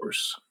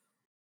Wars.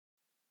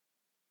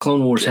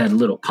 Clone Wars had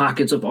little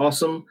pockets of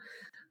awesome,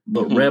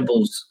 but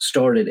Rebels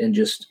started and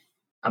just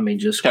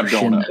kept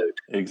going up. crescendoed.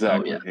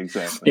 Exactly. Oh, yeah.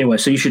 Exactly. Anyway,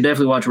 so you should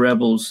definitely watch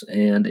Rebels,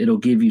 and it'll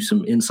give you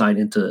some insight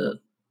into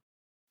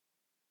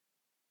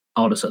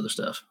all this other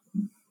stuff.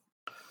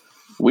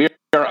 We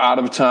are out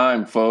of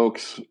time,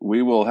 folks.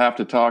 We will have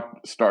to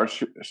talk Star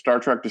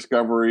Trek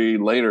Discovery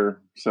later.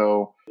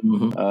 So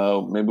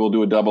maybe we'll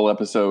do a double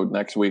episode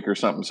next week or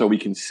something so we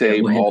can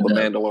save all the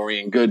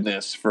Mandalorian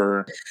goodness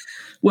for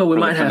we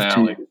might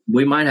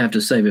have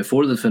to save it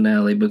for the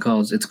finale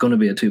because it's going to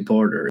be a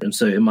 2-parter. And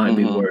so it might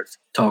be worth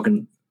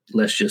talking.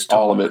 Let's just talk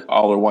all of it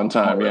all at one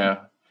time.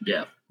 Yeah.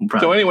 Yeah.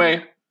 So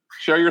anyway,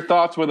 share your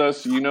thoughts with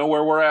us. You know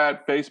where we're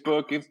at: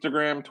 Facebook,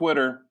 Instagram,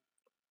 Twitter.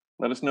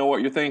 Let us know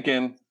what you're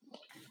thinking.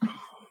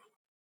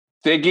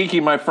 Stay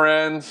geeky, my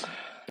friends.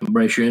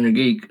 Embrace your inner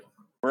geek.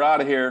 We're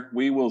out of here.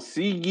 We will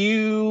see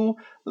you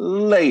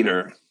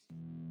later.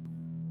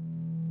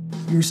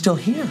 You're still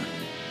here.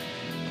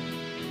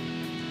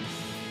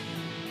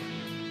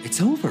 It's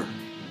over.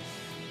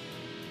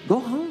 Go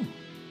home.